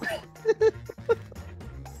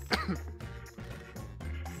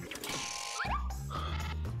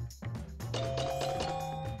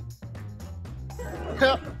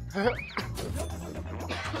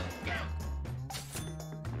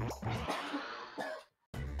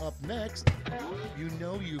 Up next, you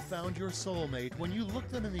know you found your soulmate when you look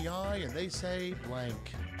them in the eye and they say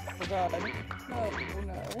blank. God. No,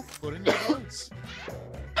 no. Put in your votes.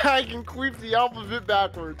 I can queef the alphabet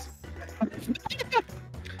backwards.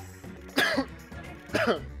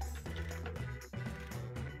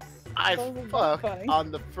 I fuck on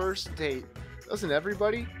the first date. Doesn't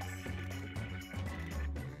everybody?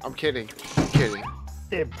 I'm kidding. I'm kidding.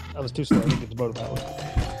 Damn, that was too slow. I didn't get the motor power.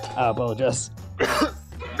 I apologize.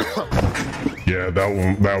 Yeah, that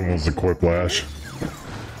one was a quiplash.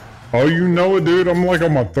 Oh, you know it, dude. I'm like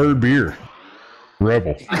on my third beer.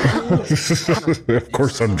 Rebel. Of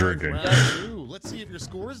course I'm drinking. Let's see if your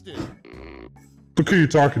scores did. Look who you're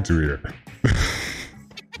talking to here.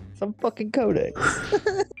 Some fucking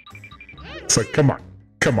KoDeXx. It's like, come on.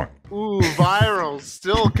 Come on. Ooh, viral.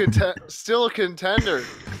 Still a contender.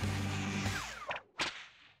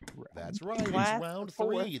 That's right. It's round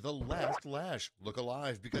 3, the last lash. Look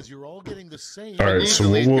alive because you're all getting the same. All right, so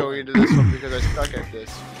we'll going into this one because I suck at this.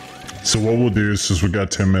 So what we'll do is, since we got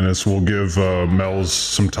 10 minutes, we'll give Mel's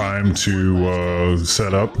some time to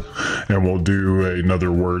set up, and we'll do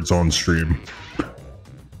another words on stream.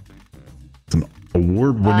 It's an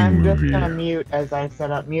award-winning I'm just movie. gonna mute as I set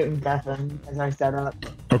up, mute and deafen as I set up.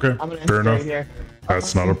 Okay, I'm gonna fair stay enough. here.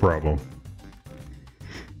 That's not a problem.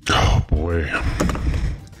 Oh boy.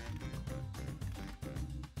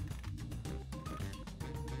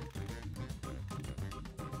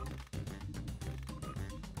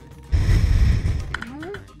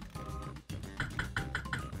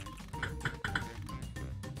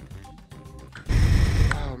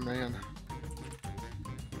 Oh man.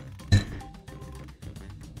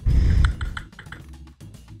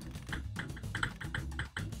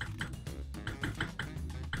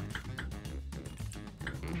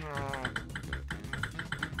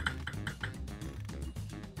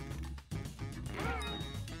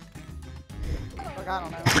 I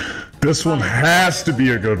don't know. This one has to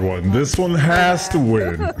be a good one. This one has to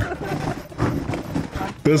win.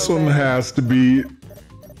 This one has to be.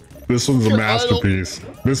 This one's a masterpiece.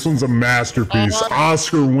 This one's a masterpiece.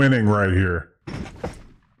 Oscar winning right here.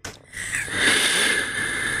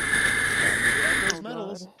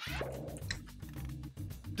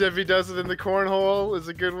 Debbie does it in the cornhole is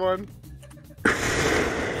a good one.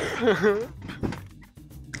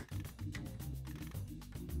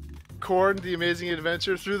 Corn, the amazing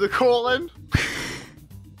adventure through the colon.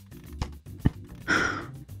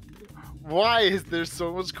 Why is there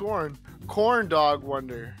so much corn? Corn dog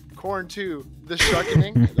wonder. Corn 2. The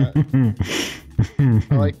shuckening.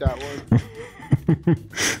 I like that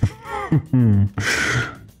one.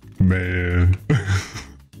 Man.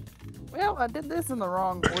 Well, I did this in the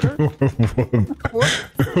wrong order.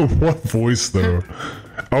 What voice though?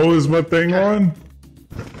 Oh, is my thing on?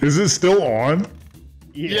 Is it still on?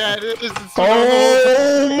 Yeah, it is.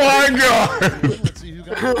 Oh my god! Let's see who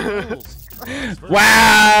got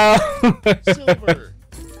Wow!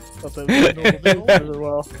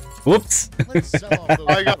 Whoops.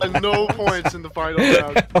 I got no points in the final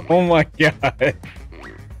round. Oh my god.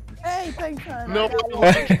 Hey, thanks, hon. No,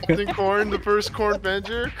 Captain Corn, the first corn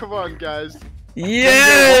Avenger. Come on, guys.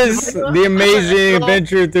 Yes! The Amazing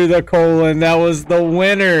Adventure Through the Colon. That was the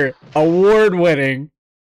winner. Award winning.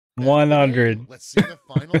 100. Let's see the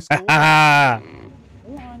final score. That Come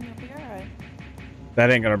on, you'll be alright.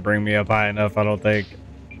 ain't gonna bring me up high enough, I don't think.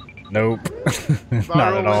 Nope.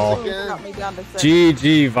 Not at all. Got me down to 7.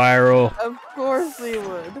 GG, Viral. Of course he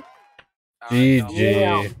would.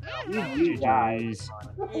 GG. GG's.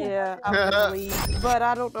 Yeah, I'm gonna leave, but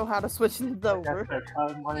I don't know how to switch these over.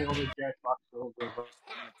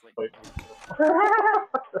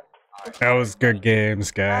 That was good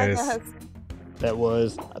games, guys. That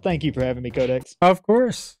was. Thank you for having me, KoDeXx. Of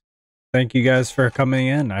course. Thank you guys for coming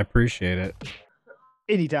in. I appreciate it.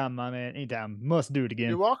 Anytime, my man. Anytime. Must do it again.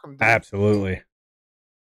 You're welcome. Dude. Absolutely.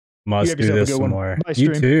 Must have do yourself a this good some one. more. Bye,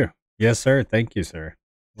 You stream. too. Yes, sir. Thank you, sir.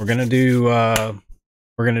 We're gonna do a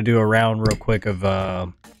round real quick of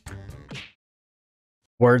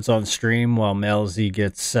words on stream while Mel Z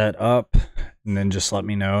gets set up, and then just let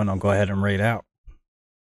me know and I'll go ahead and rate out.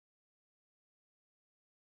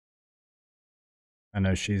 I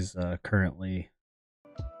know she's currently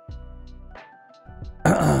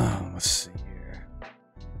let's see here.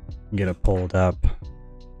 Get it pulled up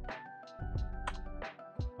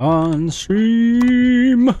on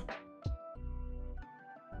stream.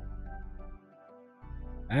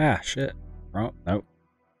 Ah, shit. Wrong. Nope.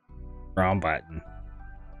 Wrong button.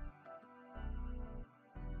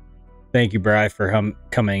 Thank you, Bri, for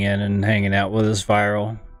coming in and hanging out with us,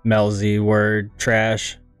 Viral. Mel Z, word,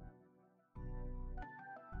 trash.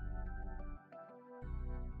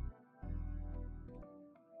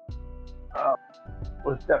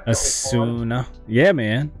 Asuna. Yeah,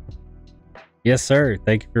 man. Yes, sir.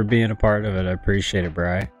 Thank you for being a part of it. I appreciate it,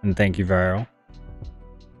 Bri. And thank you, Viral.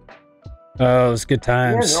 Oh, it was good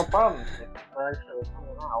times. Yeah, no problem.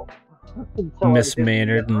 Miss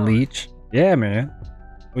Maynard and Leech. Yeah, man.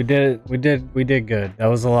 We did good. That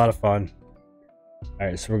was a lot of fun.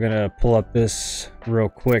 Alright, so we're gonna pull up this real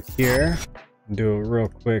quick here. Do a real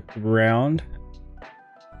quick round.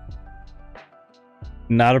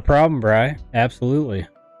 Not a problem, Bri. Absolutely.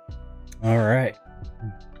 Alright.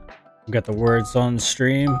 We got the words on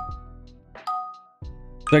stream.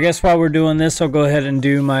 So I guess while we're doing this, I'll go ahead and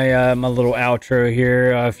do my my little outro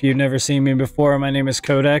here. If you've never seen me before, my name is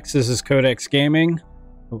KoDeXx. This is KoDeXx Gaming,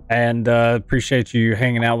 and appreciate you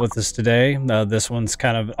hanging out with us today. This one's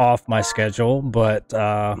kind of off my schedule, but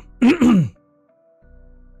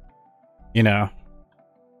you know,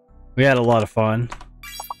 we had a lot of fun.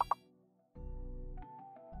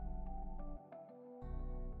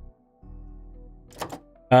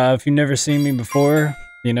 If you've never seen me before,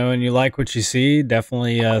 you know, and you like what you see,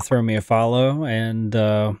 definitely throw me a follow and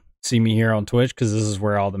see me here on Twitch, because this is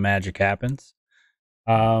where all the magic happens.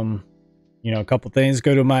 You know, a couple things.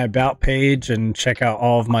 Go to my About page and check out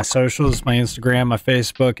all of my socials, my Instagram, my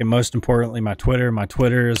Facebook, and most importantly, my Twitter. My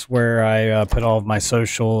Twitter is where I put all of my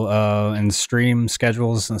social and stream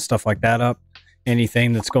schedules and stuff like that up.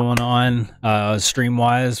 Anything that's going on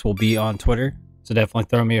stream-wise will be on Twitter, so definitely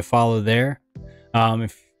throw me a follow there.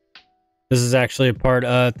 If this is actually a part,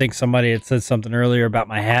 I think somebody had said something earlier about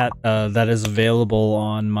my hat. That is available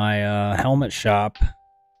on my helmet shop.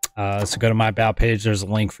 So go to my About page. There's a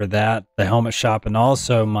link for that, the helmet shop, and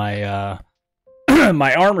also my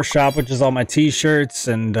my armor shop, which is all my t-shirts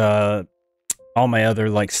and all my other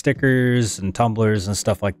like stickers and tumblers and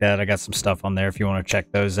stuff like that. I got some stuff on there if you want to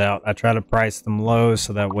check those out. I try to price them low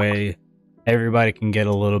so that way everybody can get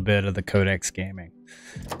a little bit of the KoDeXx Gaming.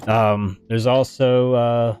 There's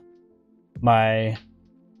also my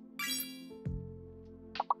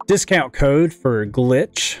discount code for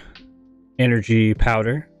Glitch energy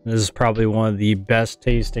powder. This is probably one of the best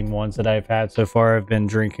tasting ones that I've had so far. I've been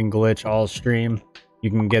drinking Glitch all stream. You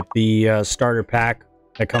can get the starter pack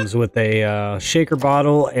that comes with a shaker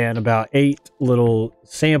bottle and about 8 little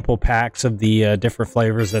sample packs of the different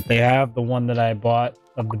flavors that they have. The one that I bought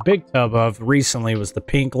of the big tub of recently was the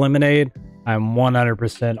pink lemonade. I'm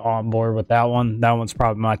 100% on board with that one. That one's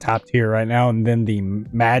probably my top tier right now. And then the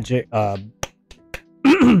magic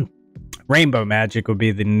Rainbow Magic would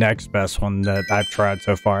be the next best one that I've tried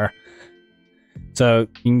so far. So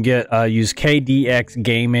you can get use KDX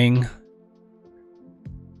Gaming.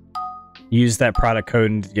 Use that product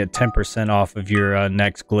code and get 10% off of your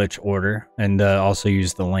next Glitch order, and also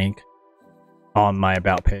use the link on my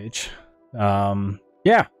About page.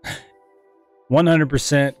 Yeah,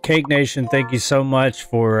 100%. Cake Nation, thank you so much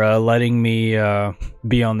for letting me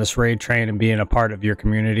be on this raid train and being a part of your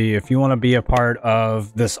community. If you want to be a part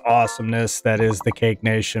of this awesomeness that is the Cake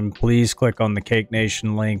Nation, please click on the Cake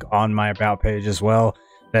Nation link on my About page as well.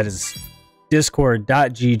 That is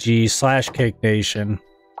discord.gg/Cake Nation.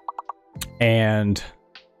 and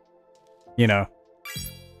you know,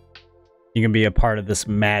 you can be a part of this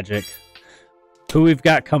magic. Who we've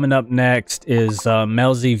got coming up next is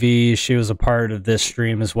Mel ZV. She was a part of this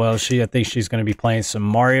stream as well. I think she's going to be playing some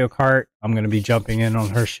Mario Kart. I'm going to be jumping in on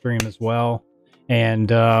her stream as well,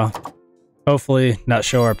 and hopefully not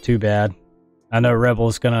show up too bad. I know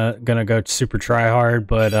Rebel's gonna go super try hard,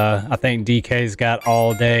 but I think DK's got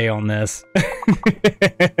all day on this.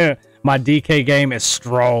 My DK game is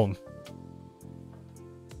strong.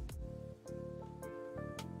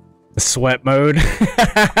 Sweat mode.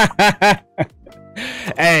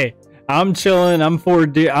 Hey, I'm chilling. I'm four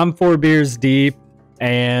beers deep,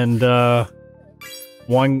 and two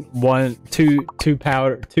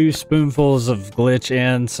spoonfuls of glitch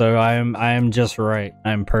in. So I am just right.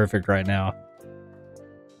 I'm perfect right now.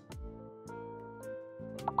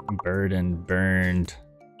 Burden burned.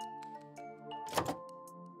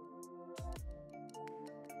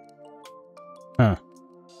 Huh.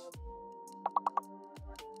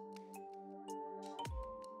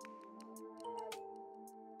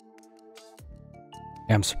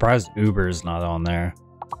 Yeah, I'm surprised Uber is not on there.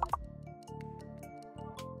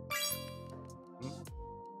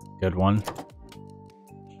 Good one.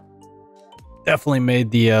 Definitely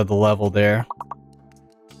made the level there.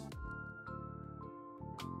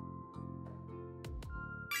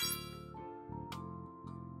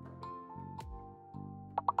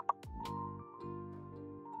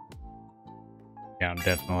 Yeah, I'm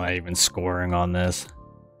definitely not even scoring on this.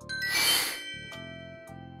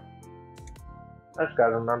 I just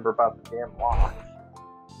gotta remember about the damn lock.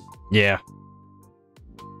 Yeah.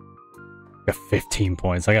 Got 15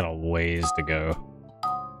 points. I got a ways to go.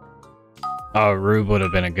 Oh, Rube would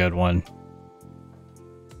have been a good one.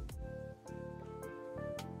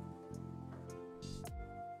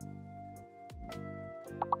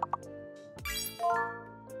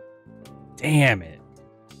 Damn it.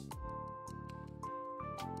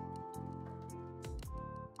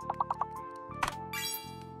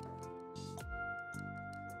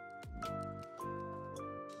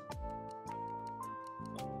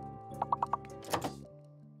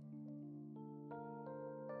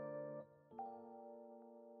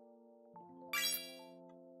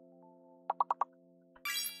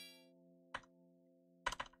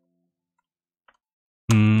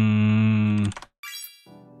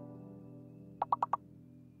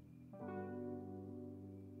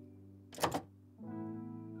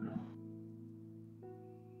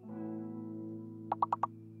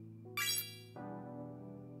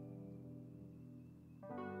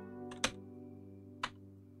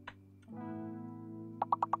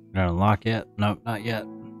 Unlock yet? Nope, not yet.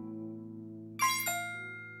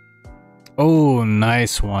 Oh,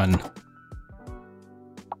 nice one.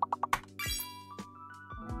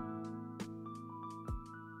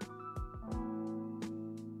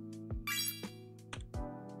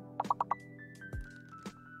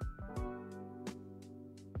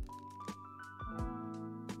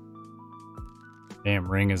 Damn,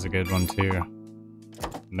 ring is a good one too.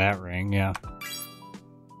 That ring, yeah.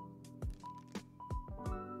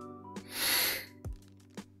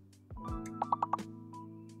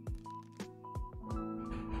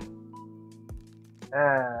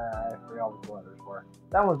 I forgot what the letters were.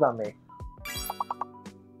 That one's on me.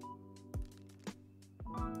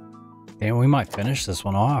 Damn, we might finish this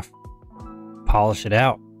one off. Polish it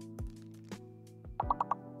out.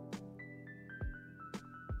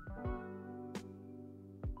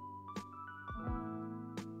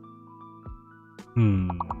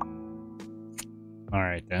 All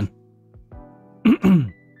right then.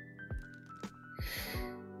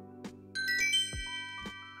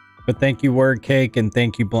 But thank you, Word Cake, and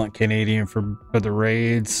thank you, Blunt Canadian, for the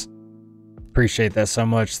raids. Appreciate that so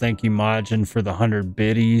much. Thank you, Majin, for the 100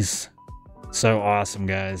 biddies. So awesome,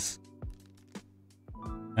 guys.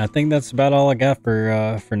 I think that's about all I got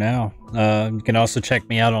for now. You can also check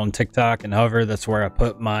me out on TikTok and Hover. That's where I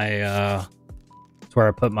put my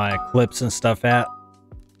clips and stuff at.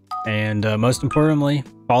 And most importantly,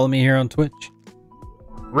 follow me here on Twitch.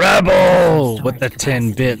 Rebel with the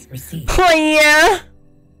 10 bits. Oh yeah.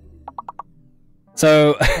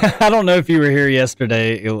 So I don't know if you were here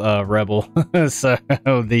yesterday, Rebel. So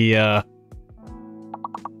the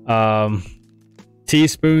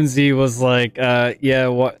Teaspoonsy was like, yeah,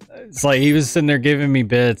 what? It's like he was sitting there giving me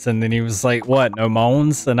bits, and then he was like, what, no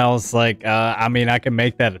moans? And I was like, I mean, I can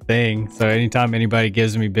make that a thing. So anytime anybody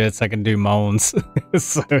gives me bits, I can do moans.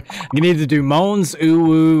 So you need to do moans,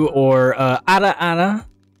 ooh, or ada ada.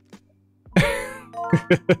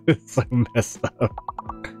 It's so messed up.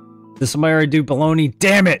 Did somebody already do baloney?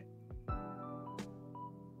 Damn it!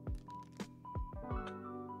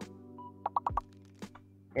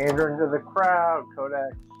 Pandering to the crowd,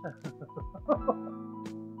 KoDeXx.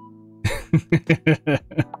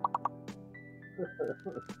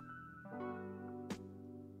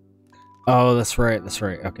 Oh, that's right. That's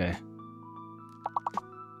right. Okay.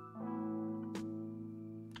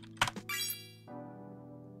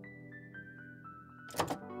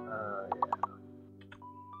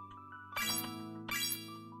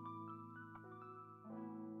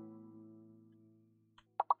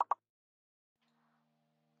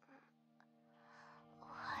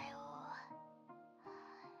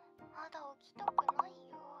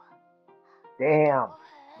 Damn.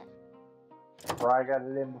 Fry got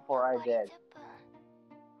it in before I did.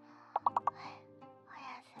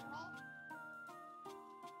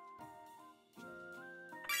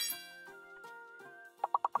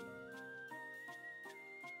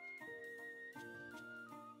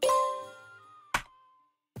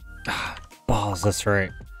 Balls, that's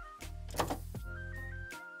right. I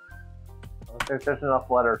don't think there's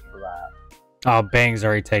enough letters for that. Oh, Bang's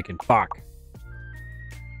already taken. Fuck.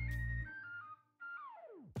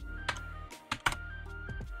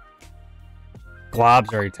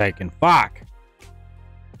 Glob's already taken. Fuck.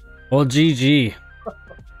 Well, GG.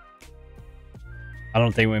 I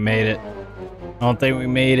don't think we made it. I don't think we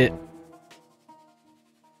made it.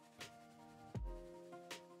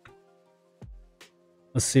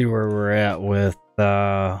 Let's see where we're at with,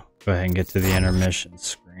 go ahead and get to the intermission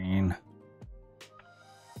screen.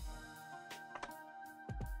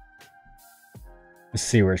 Let's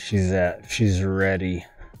see where she's at. She's ready.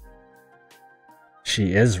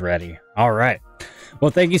 She is ready. All right.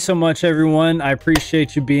 Well, thank you so much, everyone. I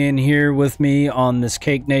appreciate you being here with me on this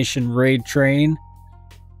Cake Nation raid train.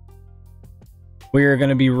 We are going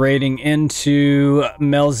to be raiding into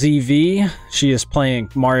Mel ZV. She is playing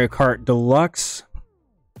Mario Kart Deluxe.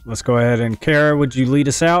 Let's go ahead and Kara, would you lead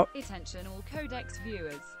us out? Attention all KoDeXx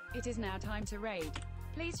viewers. It is now time to raid.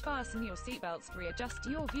 Please fasten your seatbelts, readjust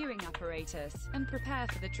your viewing apparatus, and prepare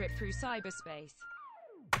for the trip through cyberspace.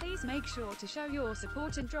 Please make sure to show your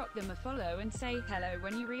support and drop them a follow and say hello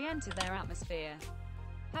when you re-enter their atmosphere.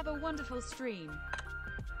 Have a wonderful stream.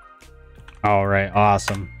 All right,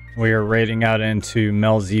 awesome. We are raiding out into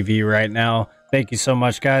Mel ZV right now. Thank you so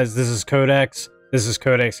much, guys. This is KoDeXx. This is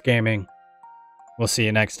KoDeXx Gaming. We'll see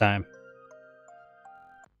you next time.